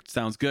was like,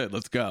 sounds good.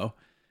 Let's go.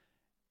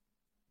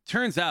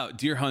 Turns out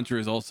Deer Hunter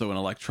is also an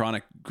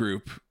electronic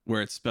group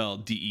where it's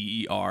spelled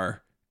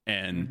DEER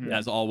and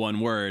as all one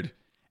word.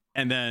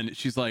 And then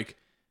she's like,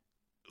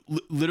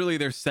 literally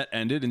their set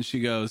ended and she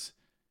goes,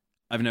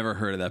 I've never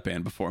heard of that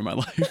band before in my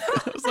life.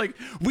 I was like,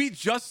 we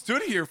just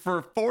stood here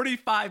for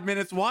 45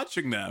 minutes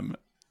watching them.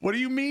 What do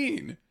you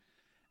mean?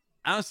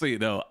 Honestly,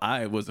 though,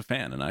 I was a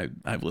fan, and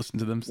I've listened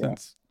to them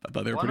since. I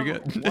thought they were pretty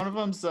good. One of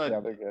them's Yeah,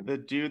 they're good. the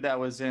dude that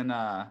was in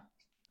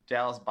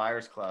Dallas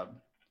Buyers Club,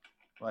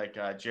 like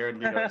Jared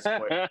Leto's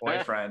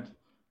boyfriend.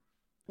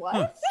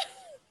 What?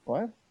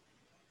 What?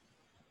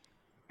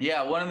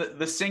 Yeah, one of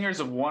the singers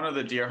of one of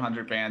the Deer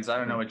Hunter bands. I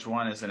don't know which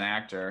one is an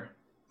actor.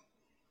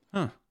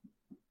 Huh.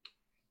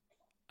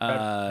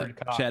 Bradford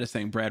Cox. Chad is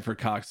saying Bradford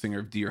Cox, singer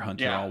of Deer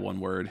Hunter, Yeah. all one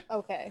word,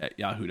 Okay. at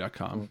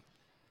yahoo.com.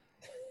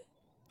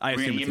 I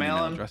We assume it's an email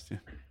email him? address too.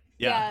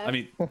 Yeah, Yeah. I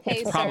mean, Hey,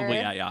 it's probably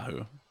sir. at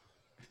Yahoo.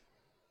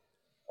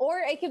 Or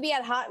it could be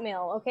at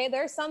Hotmail. Okay,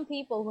 there are some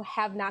people who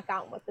have not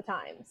gotten with the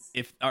times.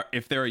 If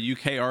they're a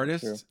UK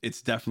artist, True.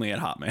 it's definitely at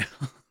Hotmail.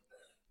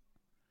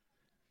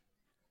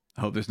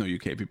 I hope there's no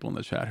UK people in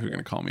the chat who are going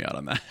to call me out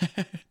on that.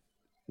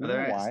 You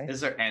know why?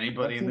 Is there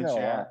anybody Let's in the email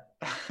chat?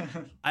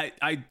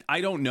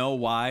 I don't know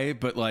why,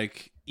 but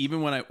like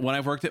even when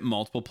I've worked at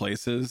multiple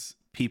places,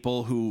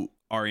 people who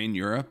are in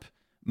Europe,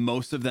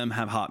 most of them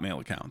have Hotmail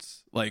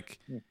accounts. Like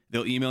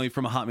they'll email you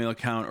from a Hotmail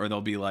account, or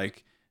they'll be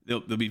like they'll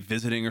be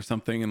visiting or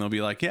something, and they'll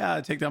be like, "Yeah,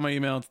 take down my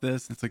email. It's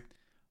this." And it's like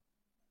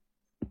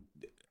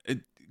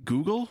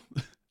Google.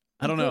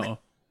 I don't know.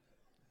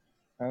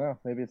 I don't know.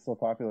 Maybe it's still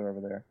popular over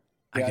there.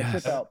 I Yeah, I guess.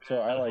 ship out.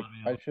 So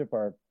I ship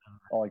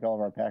all of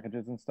our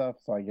packages and stuff.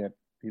 So I get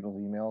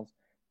people's emails,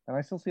 and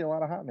I still see a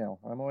lot of Hotmail.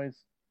 I'm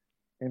always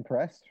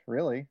impressed.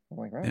 Really, I'm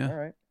like, right, Yeah. all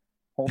right,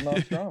 holding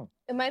on strong.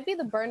 It might be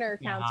the burner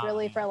accounts Yeah.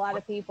 really for a lot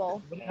of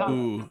people.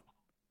 Ooh,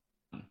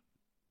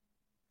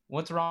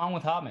 What's wrong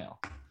with Hotmail?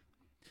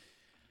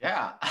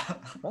 Yeah.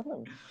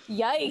 Nothing.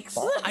 Yikes.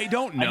 I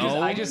don't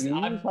know. I just Use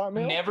I've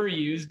Hotmail? never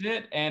used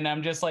it, and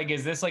I'm just like,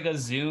 is this like a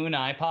Zune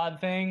iPod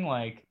thing?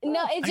 Like,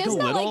 No, it Like just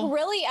a got little? like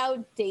really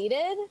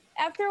outdated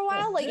after a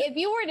while. Like if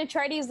you were to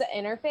try to use the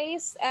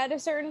interface at a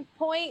certain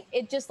point,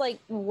 it just like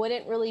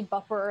wouldn't really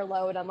buffer or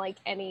load on like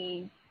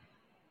any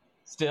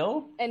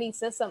still,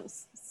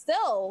 systems.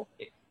 Still,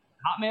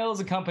 Hotmail is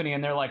a company,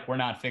 and they're like, we're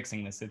not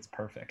fixing this. It's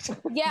perfect.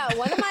 yeah.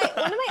 One of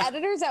my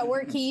editors at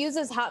work, he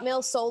uses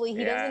Hotmail solely.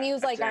 He doesn't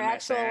use like our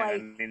actual MSN. like. I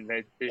mean,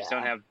 they just Yeah.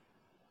 don't have.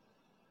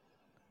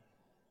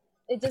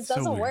 It just That's so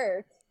doesn't weird.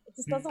 work. It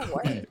just doesn't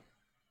work.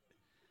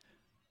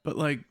 But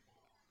like,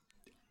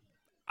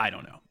 I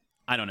don't know.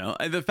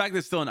 The fact that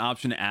it's still an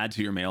option to add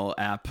to your mail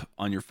app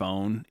on your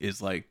phone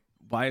is like,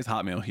 why is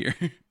Hotmail here?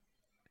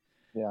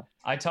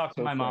 I talk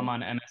to So my mom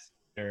funny. on MS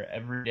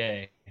every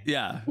day.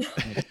 Yeah,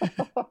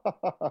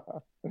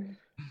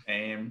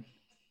 Aim.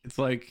 it's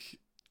like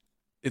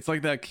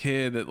that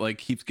kid that like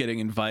keeps getting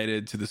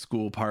invited to the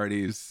school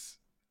parties,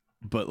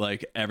 but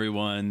like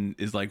everyone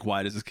is like,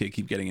 why does this kid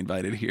keep getting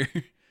invited here?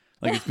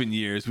 Like it's been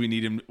years. We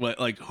need him.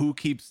 Like who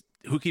keeps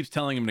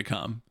telling him to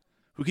come?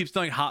 Who keeps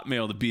telling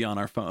Hotmail to be on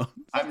our phone?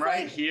 I'm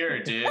right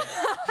here, dude.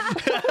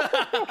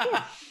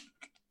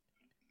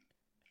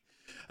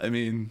 I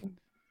mean,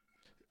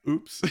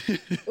 oops.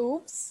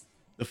 Oops.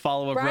 The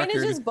follow-up Brian record.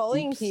 is just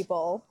bullying oops.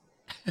 people.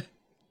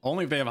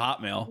 Only if they have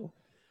Hotmail.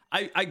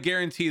 I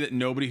guarantee that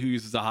nobody who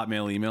uses a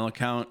Hotmail email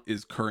account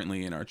is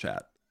currently in our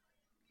chat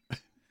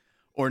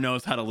or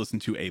knows how to listen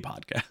to a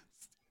podcast.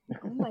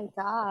 Oh my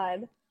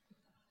god.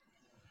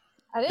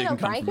 I They didn't know can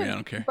come Brian for me, I could.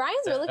 don't care. Brian's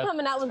really That's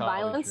coming out with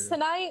probably violence true.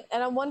 tonight,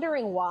 and I'm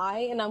wondering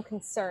why, and I'm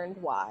concerned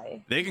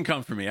why. They can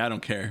come for me. I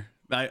don't care.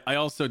 I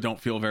also don't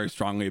feel very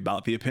strongly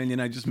about the opinion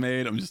I just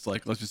made. I'm just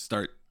like, let's just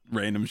start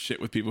random shit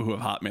with people who have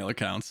Hotmail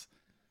accounts.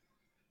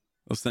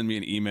 They'll send me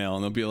an email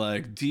and they'll be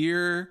like,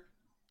 "Dear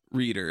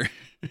reader."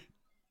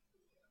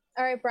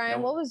 All right, Brian,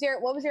 Yeah. what was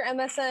your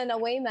MSN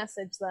away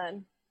message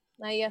then?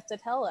 Now you have to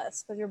tell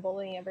us because you're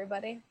bullying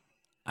everybody.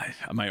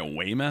 My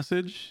away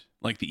message?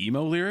 Like the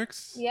emo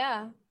lyrics?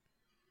 Yeah.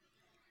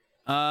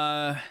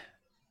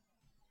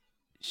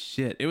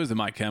 Shit. It was a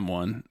My Chem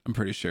one. I'm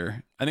pretty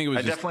sure. I think it was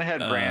I just, definitely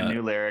had brand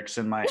new lyrics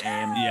in my aim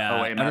Yeah,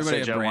 away everybody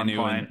message had at brand one new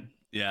point.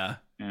 Yeah.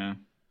 Yeah.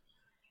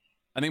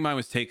 I think mine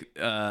was thank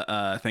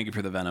you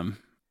for the venom.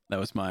 That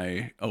was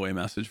my away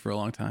message for a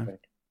long time.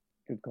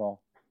 Good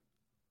call.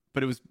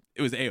 But it was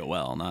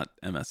AOL, not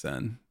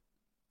MSN.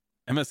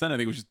 MSN I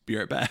think was just be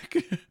right back.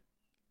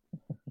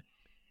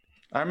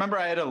 I remember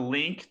I had a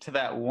link to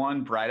that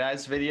one Bright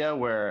Eyes video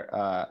where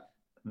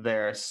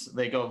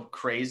they go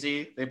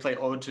crazy. They play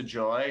Ode to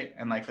Joy,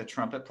 and like the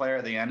trumpet player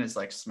at the end is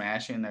like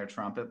smashing their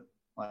trumpet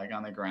like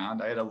on the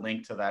ground. I had a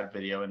link to that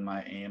video in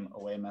my aim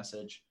away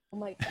message. Oh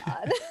my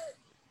god.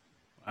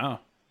 Wow.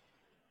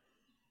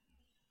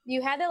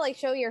 You had to like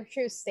show your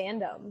true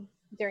stand-up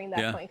during that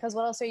Yeah. point, because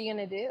what else are you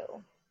gonna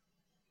do?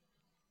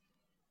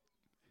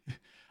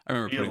 I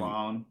remember Be putting Yeah.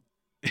 alone.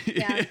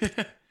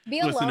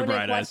 Be Listen to alone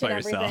Bright and Eyes by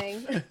question yourself.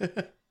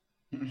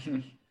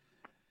 everything.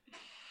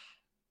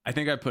 I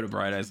think I put a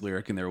Bright Eyes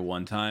lyric in there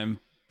one time,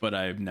 but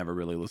I've never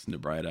really listened to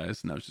Bright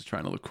Eyes, and I was just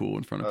trying to look cool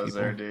in front I of was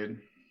people. there,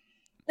 dude.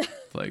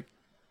 It's like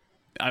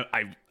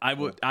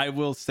I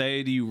will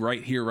say to you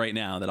right here, right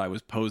now, that I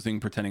was posing,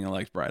 pretending I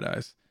liked Bright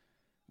Eyes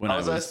How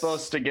was I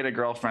supposed to get a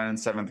girlfriend in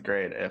 7th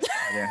grade if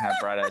I didn't have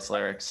Bright Eyes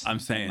lyrics? I'm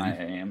saying. My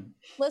aim.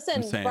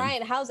 Listen,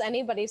 Brian, how's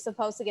anybody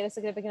supposed to get a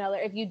significant other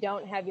if you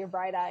don't have your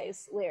Bright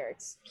Eyes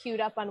lyrics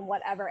queued up on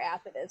whatever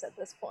app it is at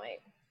this point?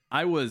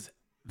 I was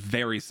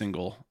very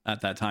single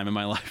at that time in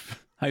my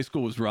life. High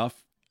school was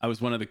rough. I was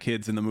one of the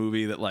kids in the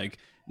movie that like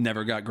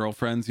never got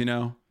girlfriends, you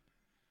know?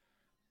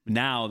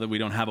 Now that we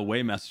don't have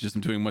away messages,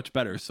 I'm doing much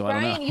better. So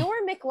Brian, I don't know. you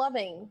were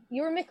McLovin.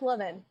 You were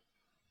McLovin.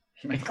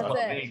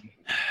 McLovin.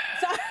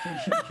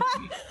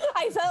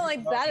 I sound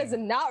like that is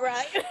not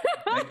right.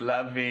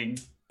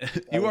 McLovin.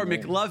 You are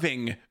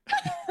McLoving.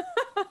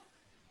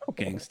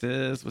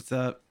 Gangsters, what's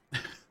up?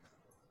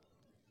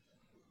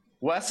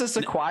 Wes is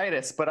the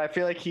quietest, but I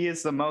feel like he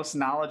is the most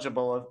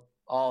knowledgeable of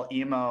all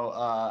emo.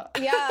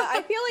 Yeah,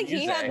 I feel like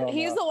he's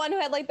music. the one who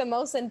had like the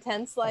most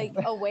intense like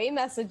away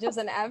messages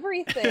and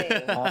everything.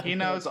 He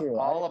knows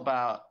all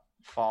about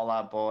Fall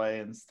Out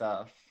Boy and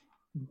stuff.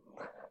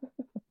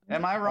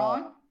 Am I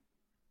wrong?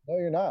 No,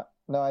 you're not.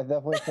 No, I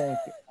definitely think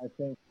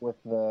with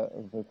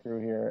the crew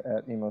here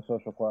at Emo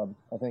Social Club,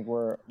 I think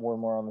we're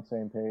more on the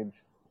same page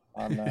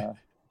on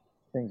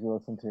things we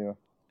listen to.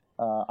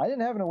 I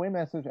didn't have an away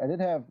message.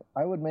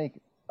 I would make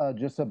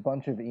just a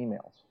bunch of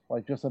emails,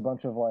 like just a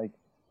bunch of like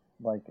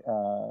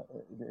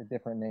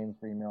different names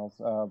for emails.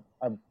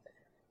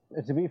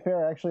 To be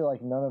fair, actually,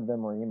 like none of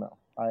them were email.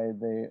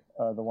 The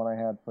one I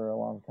had for a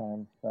long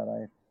time that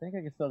I think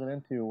I could still get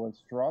into was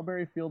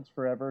Strawberry Fields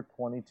Forever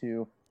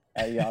 22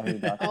 at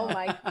yahoo.com. Oh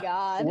my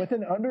god! With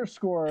an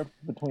underscore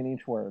between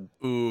each word.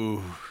 Ooh.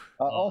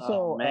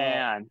 Also,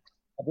 man,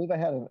 I believe I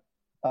had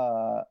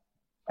an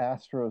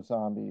Astro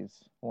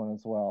Zombies one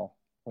as well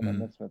from the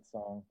Misfits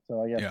song.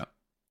 So I guess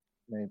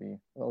maybe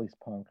at least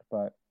punk,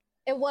 but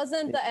it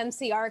wasn't the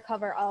MCR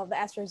cover of the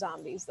Astro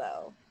Zombies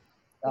though.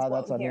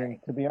 That's I mean,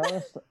 to be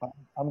honest,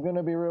 I'm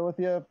gonna be real with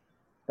you.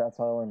 That's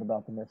how I learned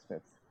about the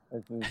Misfits.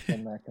 Is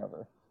from that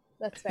cover.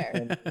 That's fair.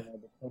 And,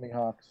 the Tony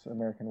Hawk's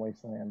American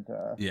Wasteland.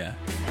 Yeah.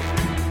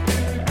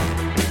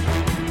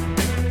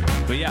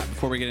 But yeah,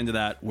 before we get into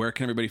that, where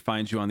can everybody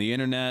find you on the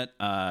internet?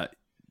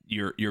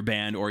 Your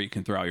band, or you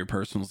can throw out your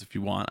personals if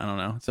you want. I don't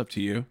know. It's up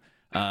to you.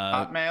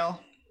 Hotmail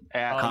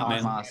at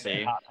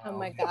Masi. Oh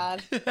my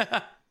god.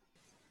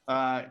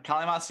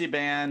 Kalimasi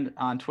Band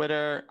on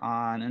Twitter,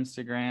 on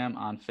Instagram,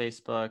 on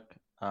Facebook,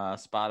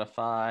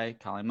 Spotify,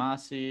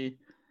 Kalimasi,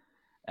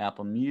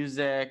 Apple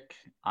Music,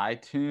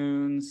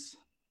 iTunes.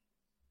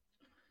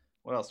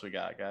 What else we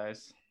got,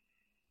 guys?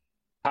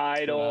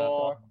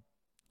 Tidal,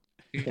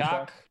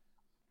 TikTok.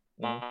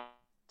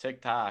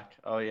 TikTok.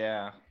 Oh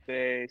yeah.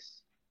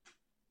 Face.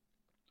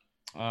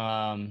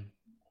 Yeah,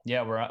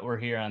 we're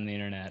here on the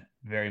internet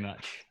very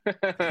much.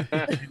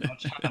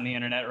 Much on the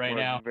internet right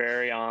now.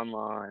 Very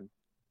online.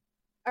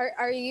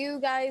 Are you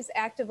guys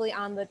actively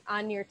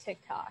on your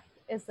TikTok?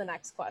 Is the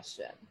next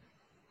question.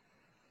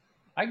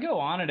 I go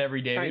on it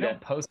every day. We Kinda.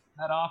 don't post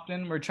that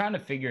often. We're trying to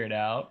figure it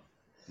out.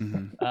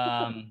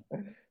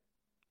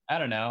 I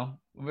don't know.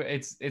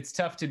 It's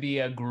tough to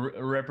be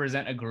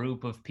represent a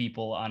group of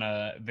people on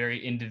a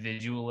very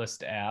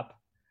individualist app.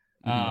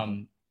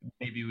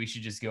 Maybe we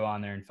should just go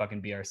on there and fucking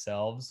be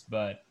ourselves.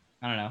 But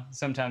I don't know.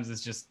 Sometimes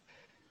it's just,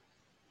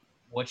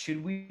 what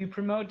should we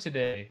promote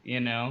today? You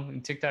know,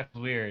 and TikTok's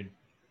weird.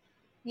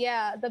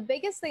 Yeah, the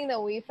biggest thing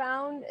that we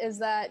found is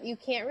that you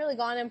can't really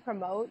go on and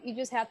promote. You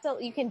just have to,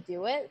 you can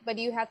do it, but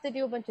you have to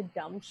do a bunch of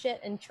dumb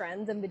shit and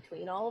trends in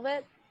between all of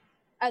it.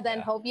 And then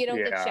hope you don't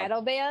get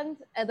shadow banned,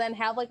 and then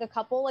have like a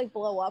couple like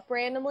blow up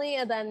randomly,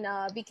 and then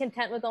be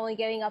content with only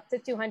getting up to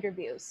 200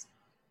 views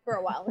for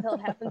a while until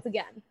it happens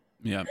again.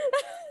 Yeah.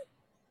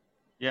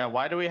 Yeah,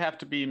 why do we have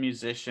to be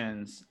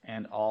musicians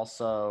and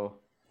also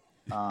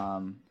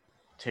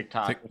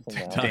TikTok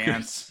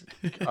dance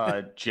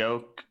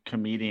joke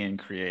comedian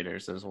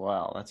creators as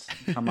well? That's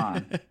come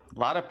on. A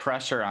lot of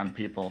pressure on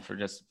people for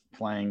just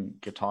playing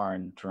guitar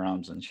and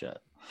drums and shit.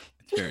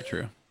 It's very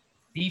true.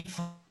 Be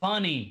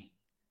funny.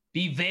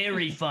 Be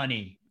very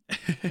funny.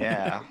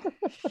 Yeah.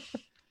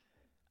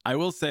 I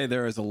will say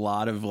there is a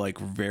lot of like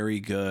very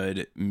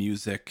good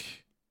music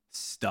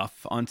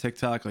stuff on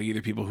TikTok. Like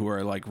either people who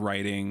are like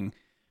writing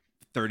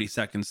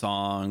 30-second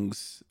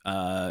songs,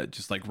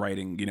 just like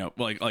writing, you know,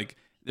 like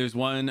there's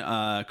one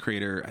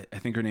creator, I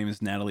think her name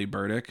is Natalie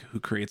Burdick,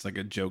 who creates like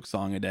a joke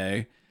song a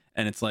day.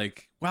 And it's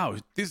like, wow,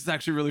 this is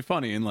actually really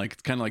funny. And like,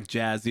 it's kind of like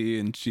jazzy,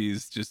 and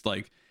she's just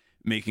like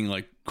making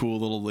like cool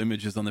little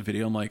images on the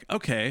video. I'm like,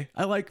 okay,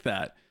 I like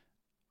that.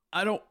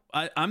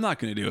 I'm not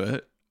going to do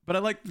it, but I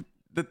like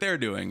that they're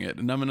doing it,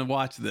 and I'm going to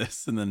watch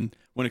this. And then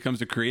when it comes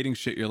to creating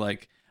shit, you're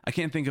like, I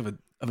can't think of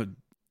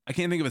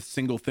a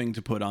single thing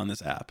to put on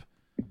this app.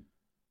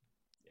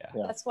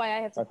 Yeah. That's why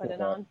I have to put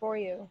it on for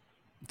you.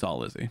 It's all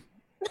Lizzie.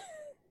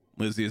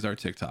 Lizzie is our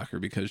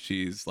TikToker because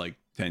she's like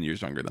 10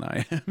 years younger than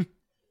I am.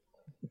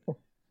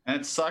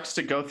 And it sucks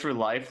to go through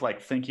life like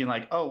thinking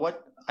like, oh,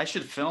 what, I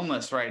should film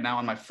this right now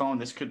on my phone.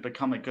 This could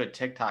become a good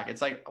TikTok.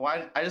 It's like,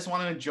 why? I just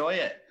want to enjoy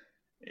it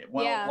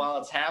while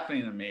it's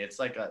happening to me. It's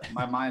like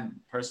my mind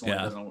personally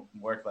doesn't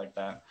work like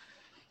that.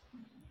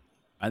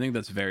 I think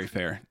that's very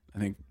fair. I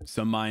think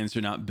some minds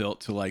are not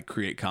built to like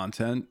create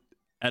content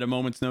at a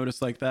moment's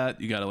notice like that.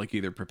 You got to like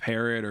either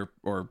prepare it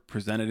or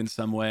present it in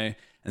some way.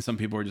 And some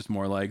people are just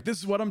more like, this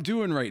is what I'm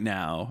doing right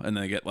now. And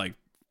they get like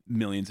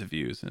millions of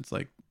views. And it's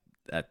like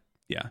that.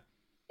 Yeah.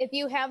 If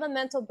you have a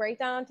mental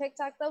breakdown on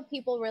TikTok, though,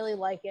 people really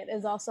like it,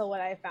 is also what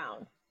I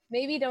found.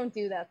 Maybe don't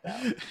do that,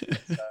 though.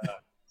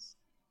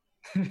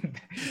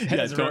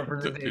 That's a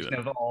representation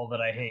of all that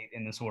I hate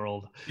in this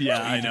world.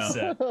 Yeah, I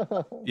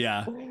know.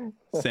 Yeah,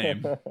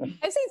 same.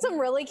 I've seen some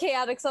really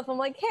chaotic stuff. I'm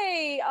like,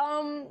 hey,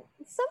 somebody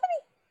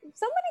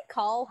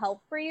call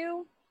help for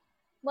you.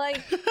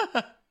 Like,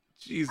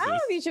 Jesus. I don't know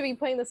if you should be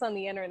putting this on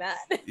the internet.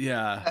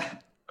 Yeah.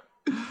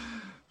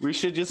 We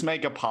should just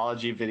make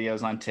apology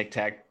videos on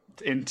TikTok,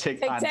 on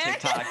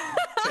TikTok,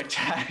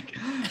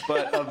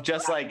 but of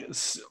just like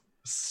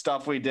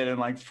stuff we did in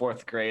like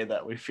 4th grade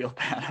that we feel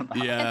bad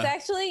about. Yeah. It's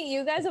actually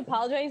you guys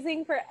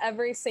apologizing for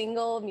every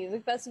single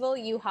music festival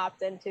you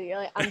hopped into. You're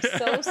like, I'm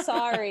so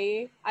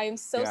sorry. I'm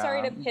so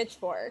sorry to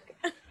Pitchfork.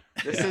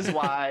 This is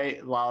why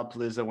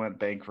Lollapalooza went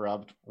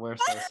bankrupt. We're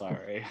so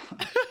sorry.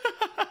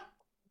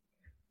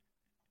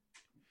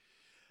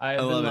 I've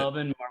been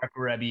loving Mark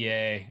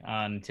Rebier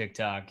on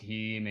TikTok.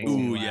 He makes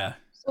me laugh. Yeah.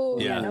 Oh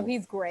yeah, no,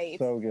 he's great.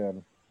 So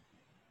good.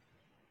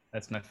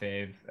 That's my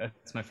fave.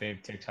 That's my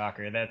fave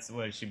TikToker. That's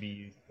what it should be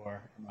used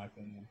for, in my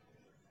opinion.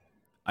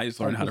 I just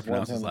learned how to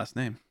pronounce his last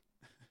name.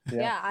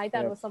 Yeah, I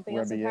thought it was something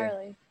else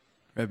entirely.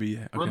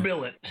 Rebier. Okay.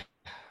 Rebillet.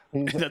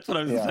 That's what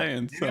I was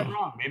saying. Maybe I'm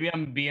wrong. Maybe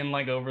I'm being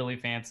like overly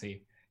fancy.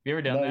 Have you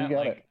ever done that?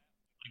 Like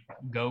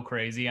go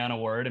crazy on a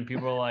word and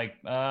people are like,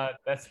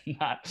 that's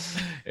not,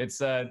 it's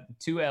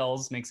 2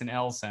 L's makes an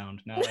L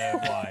sound, not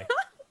a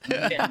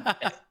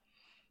Y.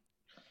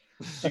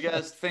 Do you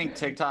guys think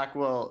TikTok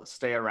will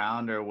stay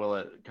around, or will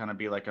it kind of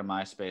be like a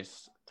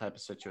MySpace type of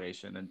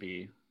situation and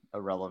be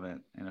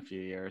irrelevant in a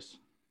few years?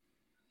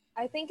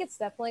 I think it's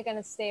definitely going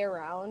to stay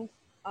around,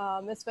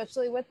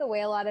 especially with the way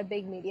a lot of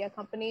big media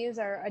companies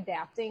are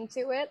adapting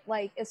to it.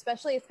 Like,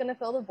 especially it's going to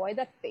fill the void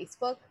that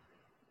Facebook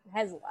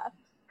has left.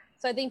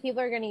 So I think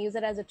people are going to use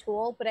it as a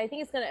tool, but I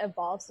think it's going to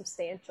evolve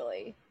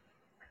substantially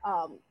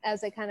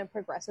as it kind of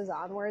progresses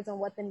onwards on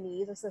what the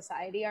needs of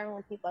society are and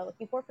what people are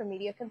looking for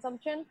media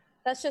consumption.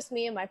 That's just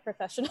me and my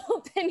professional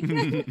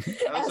opinion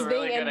That was as a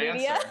really being in good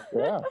media. answer.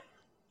 Yeah.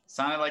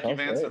 Sounded like you've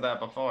answered that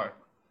before.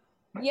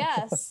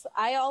 Yes,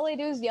 all I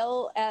do is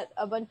yell at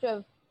a bunch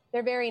of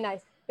very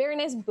nice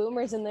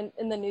boomers in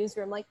the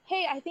newsroom. Like,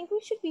 hey, I think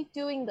we should be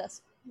doing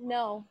this.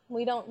 No,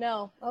 we don't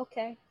know.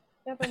 Okay,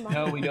 never mind.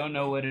 No, we don't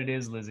know what it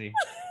is, Lizzie.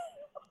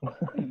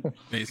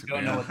 Basically,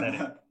 Don't know what that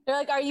is. They're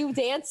like, are you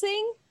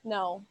dancing?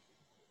 No,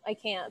 I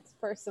can't.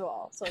 First of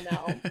all, so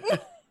no.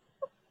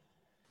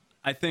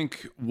 I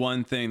think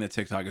one thing that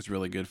TikTok is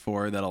really good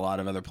for that a lot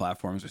of other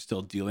platforms are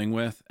still dealing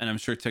with, and I'm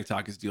sure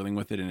TikTok is dealing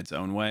with it in its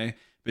own way,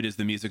 but is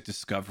the music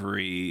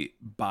discovery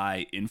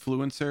by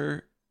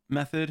influencer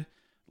method.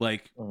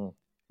 Like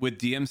with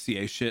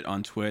DMCA shit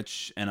on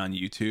Twitch and on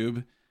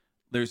YouTube,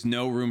 there's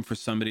no room for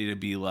somebody to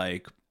be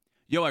like,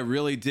 yo, I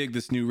really dig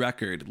this new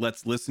record.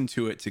 Let's listen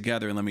to it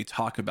together and let me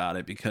talk about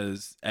it,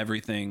 because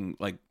everything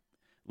like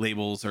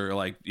labels are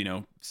like, you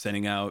know,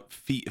 sending out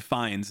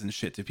fines and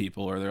shit to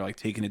people, or they're like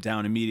taking it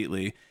down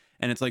immediately.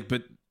 And it's like,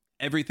 but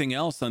everything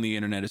else on the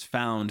internet is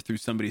found through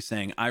somebody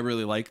saying, I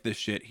really like this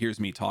shit. Here's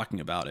me talking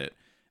about it.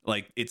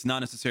 Like, it's not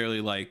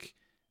necessarily like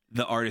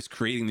the artist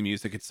creating the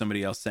music. It's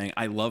somebody else saying,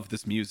 I love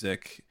this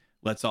music.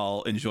 Let's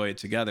all enjoy it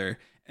together.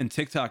 And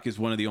TikTok is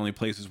one of the only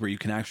places where you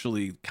can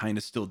actually kind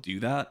of still do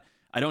that.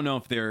 I don't know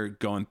if they're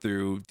going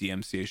through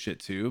DMCA shit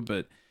too,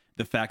 but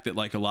the fact that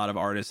like a lot of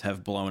artists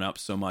have blown up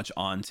so much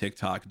on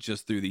TikTok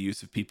just through the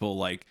use of people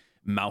like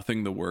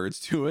mouthing the words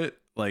to it,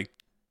 like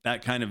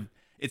that kind of,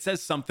 it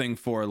says something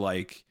for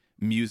like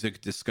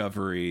music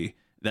discovery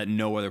that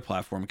no other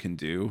platform can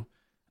do.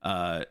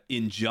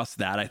 In just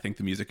that, I think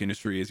the music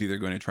industry is either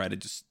going to try to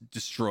just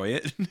destroy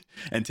it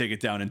and take it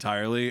down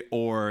entirely,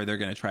 or they're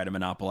going to try to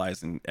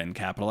monopolize and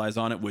capitalize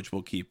on it, which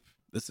will keep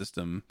the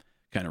system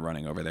kind of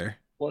running over there.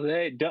 Well,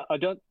 they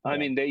don't. I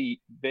mean, they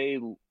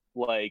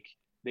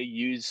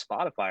use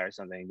Spotify or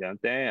something,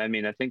 don't they? I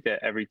mean, I think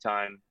that every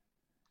time,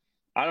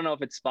 I don't know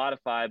if it's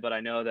Spotify, but I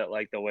know that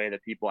like the way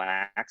that people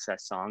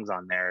access songs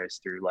on there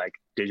is through like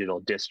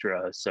digital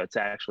distros, so it's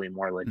actually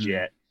more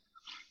legit.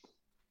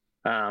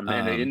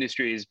 And the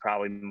industry is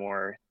probably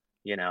more,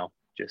 you know,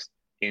 just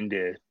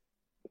into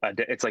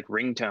it's like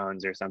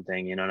ringtones or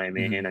something. You know what I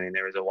mean? I mean,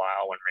 there was a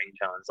while when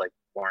ringtones like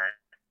weren't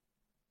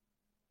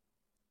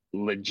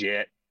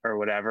legit or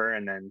whatever,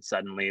 and then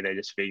suddenly they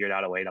just figured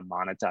out a way to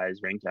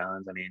monetize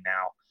ringtones. I mean,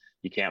 now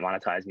you can't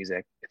monetize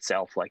music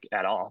itself like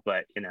at all,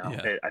 but you know,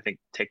 I think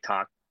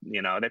TikTok,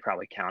 you know, they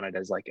probably count it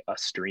as like a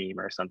stream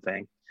or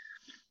something.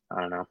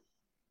 I don't know.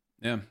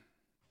 Yeah,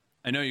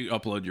 I know you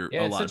upload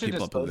a lot of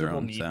people upload their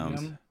own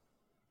sounds.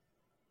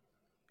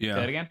 Yeah.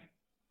 Say it again.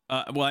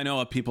 Well, I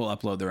know people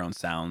upload their own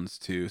sounds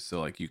too, so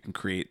like you can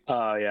create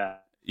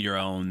your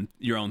own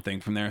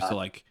thing from there. So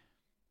like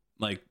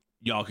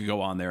y'all could go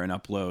on there and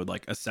upload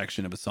like a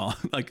section of a song,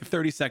 like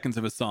 30 seconds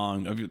of a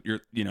song of your,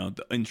 you know,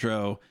 the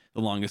intro,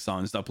 the longest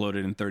song, just upload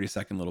it in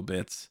 30-second little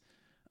bits,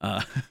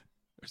 or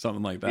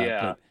something like that.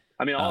 Yeah. But,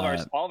 I mean, all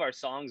of our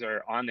songs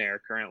are on there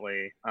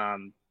currently.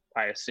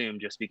 I assume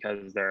just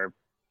because they're,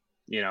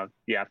 you know,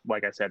 yeah,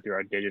 like I said, through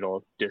our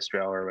digital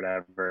distro or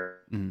whatever,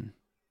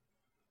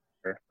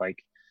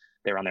 like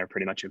they were on there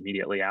pretty much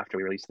immediately after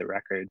we released the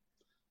record.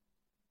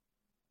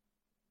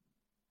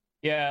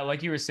 Yeah,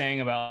 like you were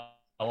saying about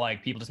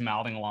like people just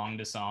mouthing along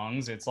to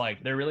songs. It's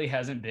like there really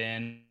hasn't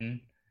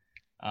been,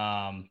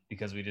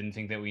 because we didn't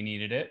think that we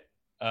needed it,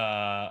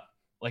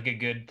 like a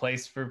good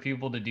place for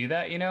people to do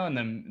that, you know.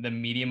 And the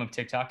medium of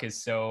TikTok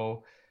is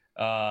so,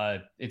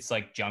 it's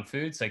like junk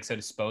food. It's like so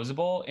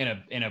disposable in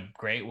a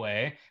great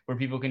way where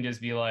people can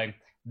just be like,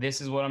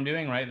 this is what I'm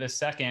doing right this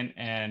second,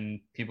 and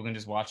people can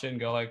just watch it and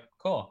go like,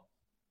 cool,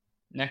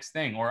 next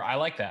thing, or I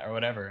like that or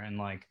whatever. And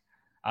like,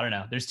 I don't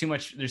know, there's too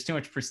much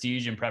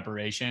prestige and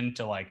preparation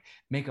to like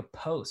make a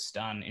post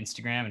on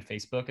Instagram and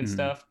Facebook and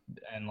stuff.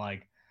 And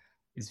like,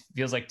 it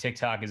feels like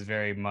TikTok is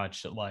very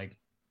much like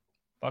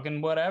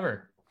fucking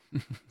whatever.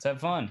 Let's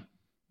have fun.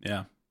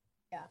 Yeah.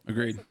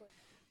 Agreed. Basically.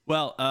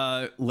 Well,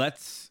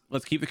 let's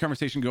keep the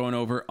conversation going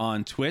over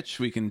on Twitch.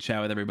 We can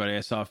chat with everybody.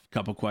 I saw a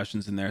couple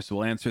questions in there, so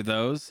we'll answer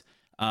those.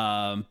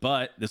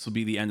 But this will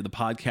be the end of the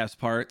podcast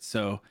part.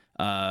 So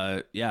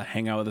yeah,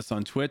 hang out with us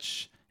on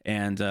Twitch.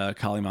 And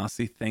Kali,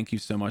 Masi, thank you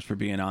so much for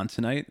being on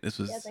tonight. This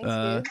was Thanks,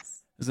 dudes.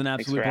 it was an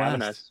absolute Thanks for having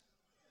blast. us.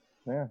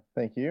 Yeah,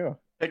 thank you.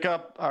 Pick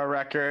up our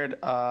record.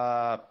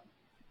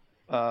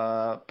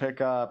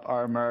 Pick up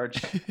our merch.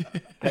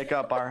 Pick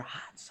up our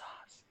hot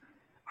sauce.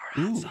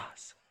 Our hot Ooh.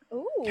 sauce.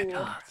 Ooh.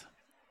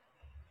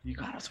 You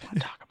guys want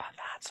to talk about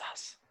the hot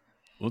sauce?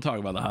 We'll talk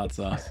about the hot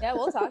sauce. Yeah,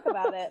 we'll talk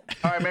about it.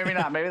 All right, maybe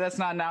not. Maybe that's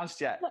not announced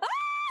yet.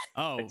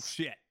 Oh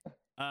shit.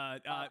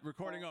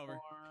 Recording over.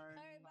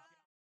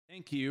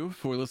 Thank you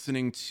for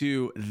listening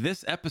to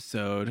this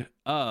episode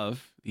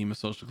of the Emo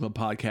Social Club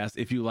podcast.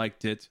 If you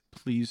liked it,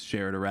 please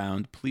share it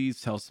around.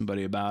 Please tell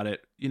somebody about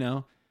it. You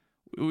know,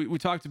 we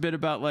talked a bit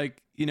about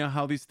like, you know,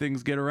 how these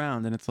things get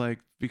around, and it's like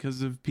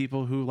because of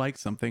people who like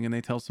something and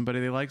they tell somebody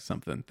they like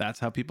something. That's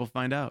how people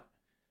find out.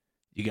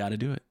 You got to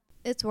do it.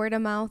 It's word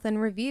of mouth and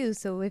reviews.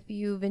 So if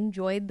you've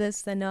enjoyed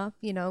this enough,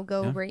 you know,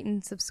 go rate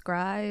and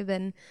subscribe.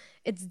 And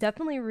it's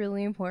definitely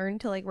really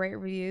important to like write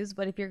reviews.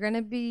 But if you're going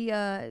to be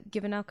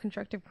giving out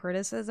constructive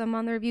criticism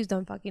on the reviews,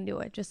 don't fucking do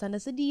it. Just send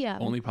us a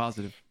DM. Only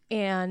positive.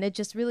 And it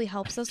just really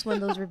helps us when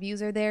those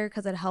reviews are there,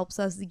 because it helps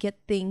us get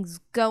things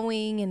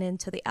going and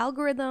into the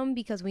algorithm,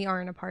 because we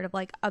aren't a part of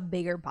like a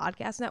bigger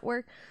podcast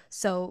network.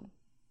 So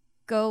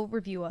go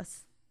review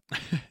us.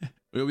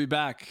 We'll be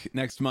back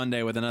next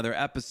Monday with another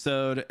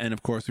episode. And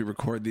of course, we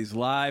record these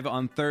live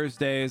on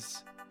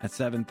Thursdays at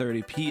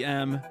 7:30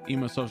 p.m.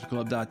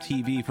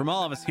 emosocialclub.tv. From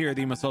all of us here at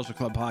the Emo Social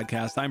Club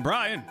podcast, I'm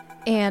Brian.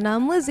 And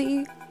I'm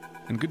Lizzie.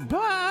 And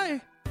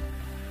goodbye.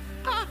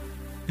 Ah.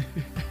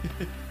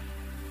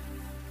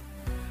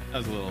 That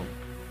was a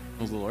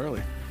little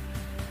early.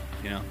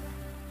 You know,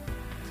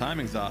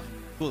 timing's off.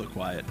 It's a little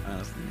quiet. I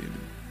honestly need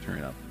to turn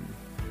it up.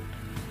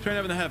 Turn it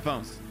up in the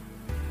headphones.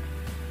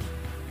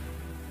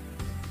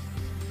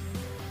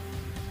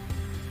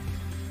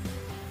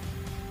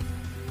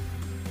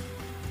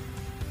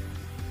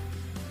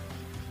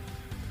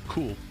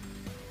 Cool.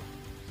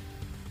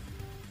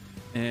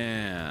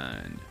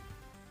 And